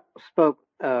Chuck spoke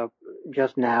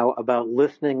just now about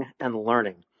listening and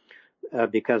learning,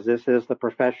 because this is the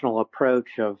professional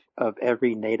approach of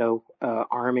every NATO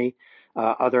army,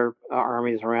 other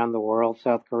armies around the world,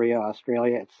 South Korea,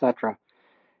 Australia, etc.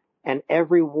 And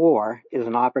every war is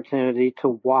an opportunity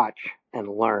to watch and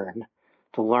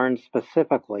to learn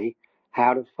specifically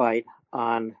how to fight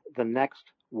on the next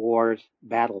war's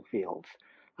battlefields.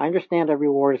 I understand every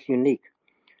war is unique.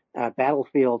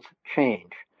 Battlefields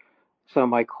change. So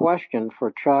my question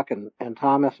for Chuck and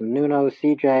Thomas and Nuno,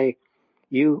 CJ,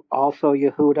 you also,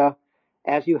 Yehuda,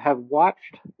 as you have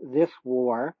watched this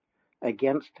war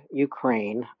against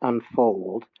Ukraine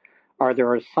unfold, are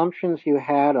there assumptions you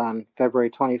had on February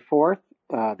 24th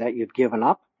that you've given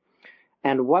up?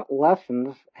 And what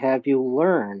lessons have you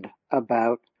learned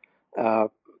about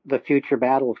the future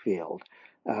battlefield,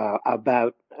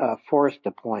 about force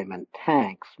deployment,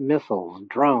 tanks, missiles,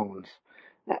 drones,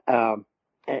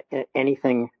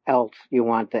 anything else you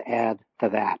want to add to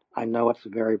that? I know it's a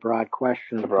very broad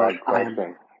question. It's a broad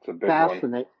question. It's a big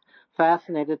one.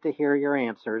 Fascinated to hear your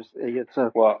answers. It's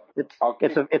a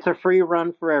free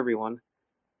run for everyone.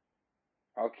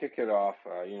 I'll kick it off.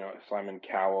 Simon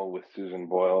Cowell with Susan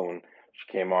Boyle when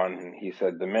she came on, and he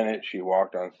said the minute she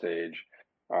walked on stage,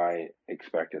 I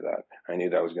expected that. I knew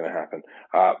that was going to happen.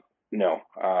 No,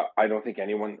 I don't think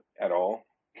anyone at all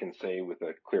can say with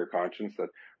a clear conscience that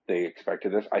they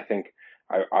expected this. I think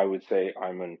I would say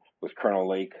I'm with Colonel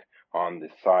Lake on the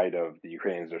side of the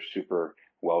Ukrainians. They're super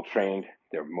well trained.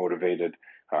 They're motivated.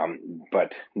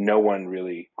 But no one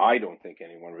really, I don't think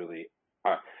anyone really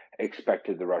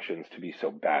expected the Russians to be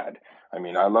so bad. I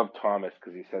mean, I love Thomas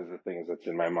because he says the things that's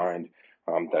in my mind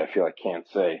that I feel I can't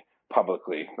say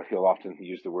publicly, but he'll often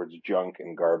use the words junk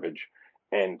and garbage.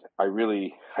 And I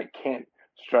can't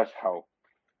stress how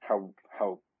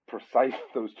precise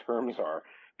those terms are,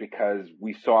 because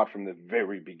we saw it from the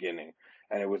very beginning.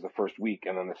 And it was the first week,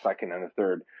 and then the second and the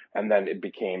third, and then it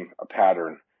became a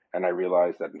pattern. And I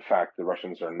realized that, in fact, the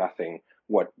Russians are nothing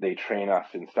what they train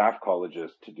us in staff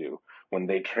colleges to do. When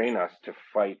they train us to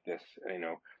fight this,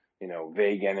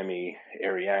 vague enemy,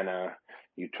 Ariana,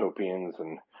 utopians,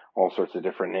 and all sorts of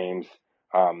different names,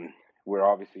 we're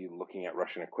obviously looking at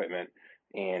Russian equipment,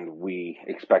 and we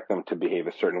expect them to behave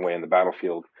a certain way in the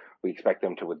battlefield. We expect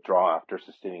them to withdraw after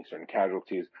sustaining certain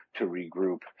casualties, to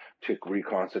regroup, to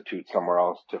reconstitute somewhere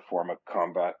else, to form a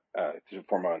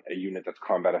unit that's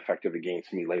combat effective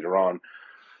against me later on.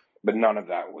 But none of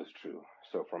that was true.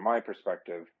 So from my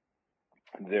perspective,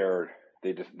 their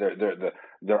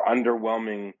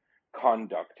underwhelming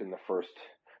conduct in the first,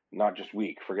 not just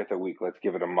week, forget the week, let's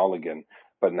give it a mulligan,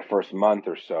 but in the first month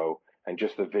or so, and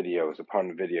just the videos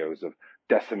upon videos of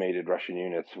decimated Russian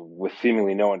units with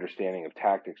seemingly no understanding of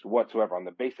tactics whatsoever on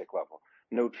the basic level,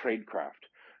 no tradecraft,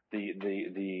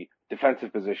 the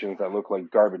defensive positions that look like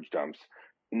garbage dumps.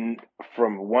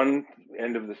 From one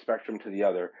end of the spectrum to the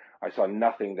other, I saw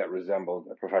nothing that resembled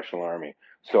a professional army.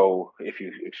 So if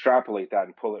you extrapolate that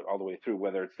and pull it all the way through,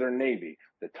 whether it's their Navy,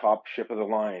 the top ship of the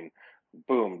line,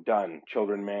 boom, done,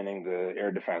 children manning the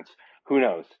air defense, who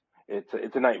knows?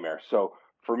 It's a nightmare. So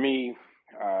for me,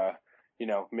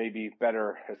 maybe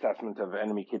better assessment of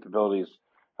enemy capabilities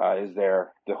is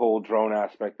there. The whole drone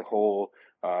aspect, the whole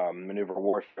maneuver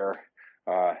warfare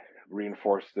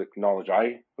reinforced the knowledge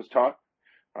I was taught.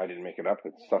 I didn't make it up.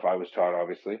 It's stuff I was taught,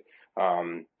 obviously.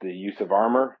 The use of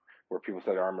armor, where people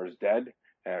said armor is dead,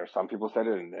 or some people said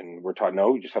it, and we're taught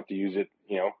no, you just have to use it,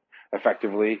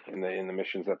 effectively in the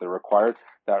missions that they're required.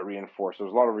 That reinforced. There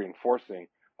was a lot of reinforcing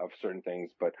of certain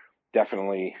things, but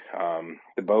definitely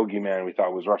the bogeyman we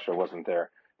thought was Russia wasn't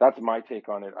there. That's my take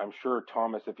on it. I'm sure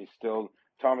Thomas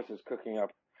is cooking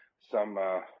up some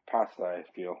pasta, I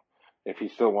feel. If he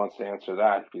still wants to answer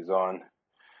that, if he's on,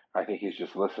 I think he's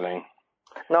just listening.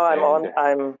 No, I'm on.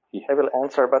 I will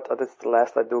answer, but this is the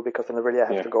last I do, because then really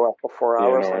I have to go up for 4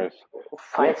 hours and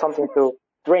find something to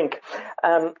drink.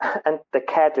 And the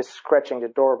cat is scratching the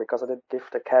door because I didn't give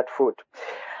the cat food.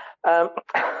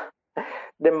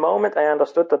 The moment I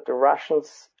understood that the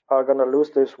Russians are going to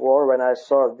lose this war, when I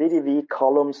saw VDV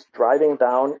columns driving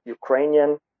down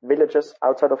Ukrainian villages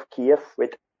outside of Kiev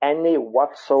with any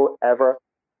whatsoever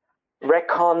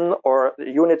recon or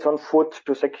units on foot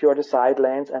to secure the side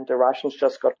lanes, and the Russians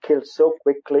just got killed so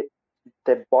quickly.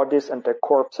 Their bodies and their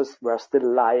corpses were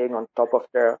still lying on top of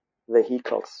their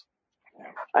vehicles.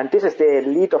 And this is the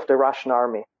elite of the Russian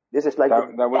army. This is like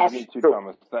that was me too,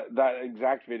 Thomas. That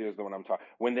exact video is the one I'm talking.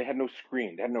 When they had no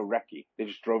screen, they had no recce. They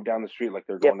just drove down the street like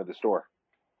they're going to the store.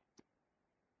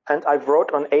 And I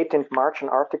wrote on 18th March an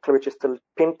article which is still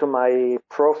pinned to my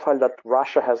profile that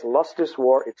Russia has lost this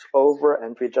war, it's over,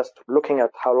 and we're just looking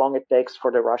at how long it takes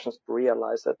for the Russians to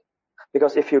realize it.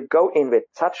 Because if you go in with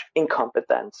such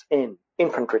incompetence in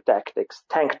infantry tactics,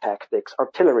 tank tactics,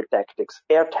 artillery tactics,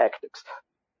 air tactics,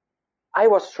 I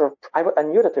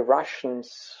knew that the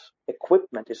Russians'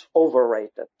 equipment is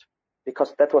overrated,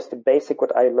 because that was the basic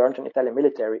what I learned in Italian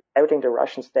military. Everything the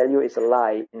Russians tell you is a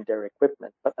lie in their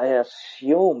equipment. But I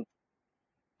assumed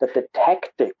that the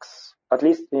tactics, at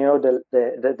least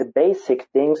the basic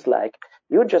things like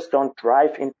you just don't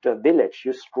drive into a village,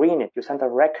 you screen it, you send a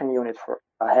recon unit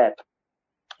ahead.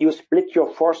 You split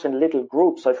your force in little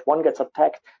groups, so if one gets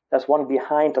attacked, there's one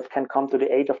behind that can come to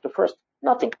the aid of the first.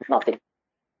 Nothing.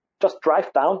 Just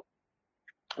drive down.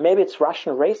 Maybe it's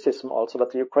Russian racism also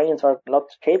that the Ukrainians are not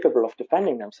capable of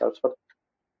defending themselves. But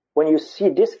when you see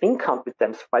this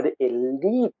incompetence by the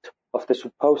elite of the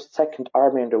supposed second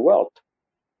army in the world,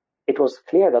 it was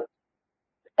clear that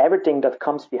everything that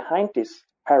comes behind these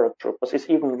paratroopers is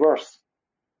even worse.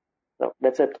 So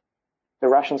that's it. The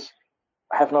Russians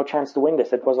have no chance to win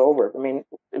this. It was over. I mean,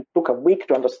 it took a week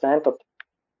to understand that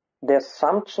the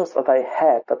assumptions that I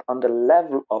had that on the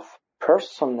level of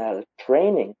personnel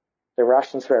training, the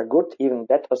Russians were good, even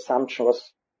that assumption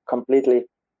was completely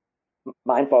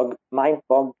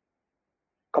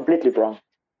completely wrong.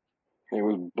 He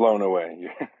was blown away,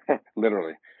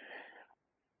 literally.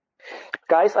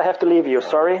 Guys, I have to leave you.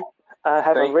 Sorry. I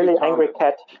have a really angry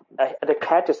cat. The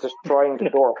cat is destroying the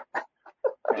door.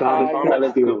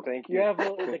 Thank you. Yeah,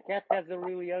 well, the cat has a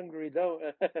really hungry though.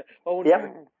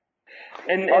 Yep.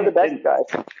 And all the best,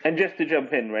 guys. And just to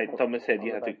jump in, right? Thomas said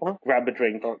you have to grab a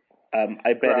drink.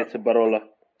 I bet it's a Barola,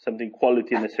 something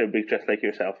quality in the Serbic, just like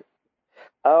yourself.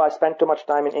 Oh, I spent too much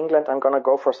time in England. I'm gonna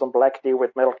go for some black tea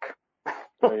with milk.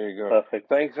 There you go. Perfect.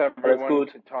 Thanks everyone.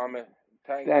 Thomas.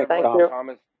 Thank you.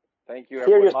 Thomas. Thank you.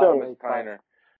 See you everyone. soon. Theiner.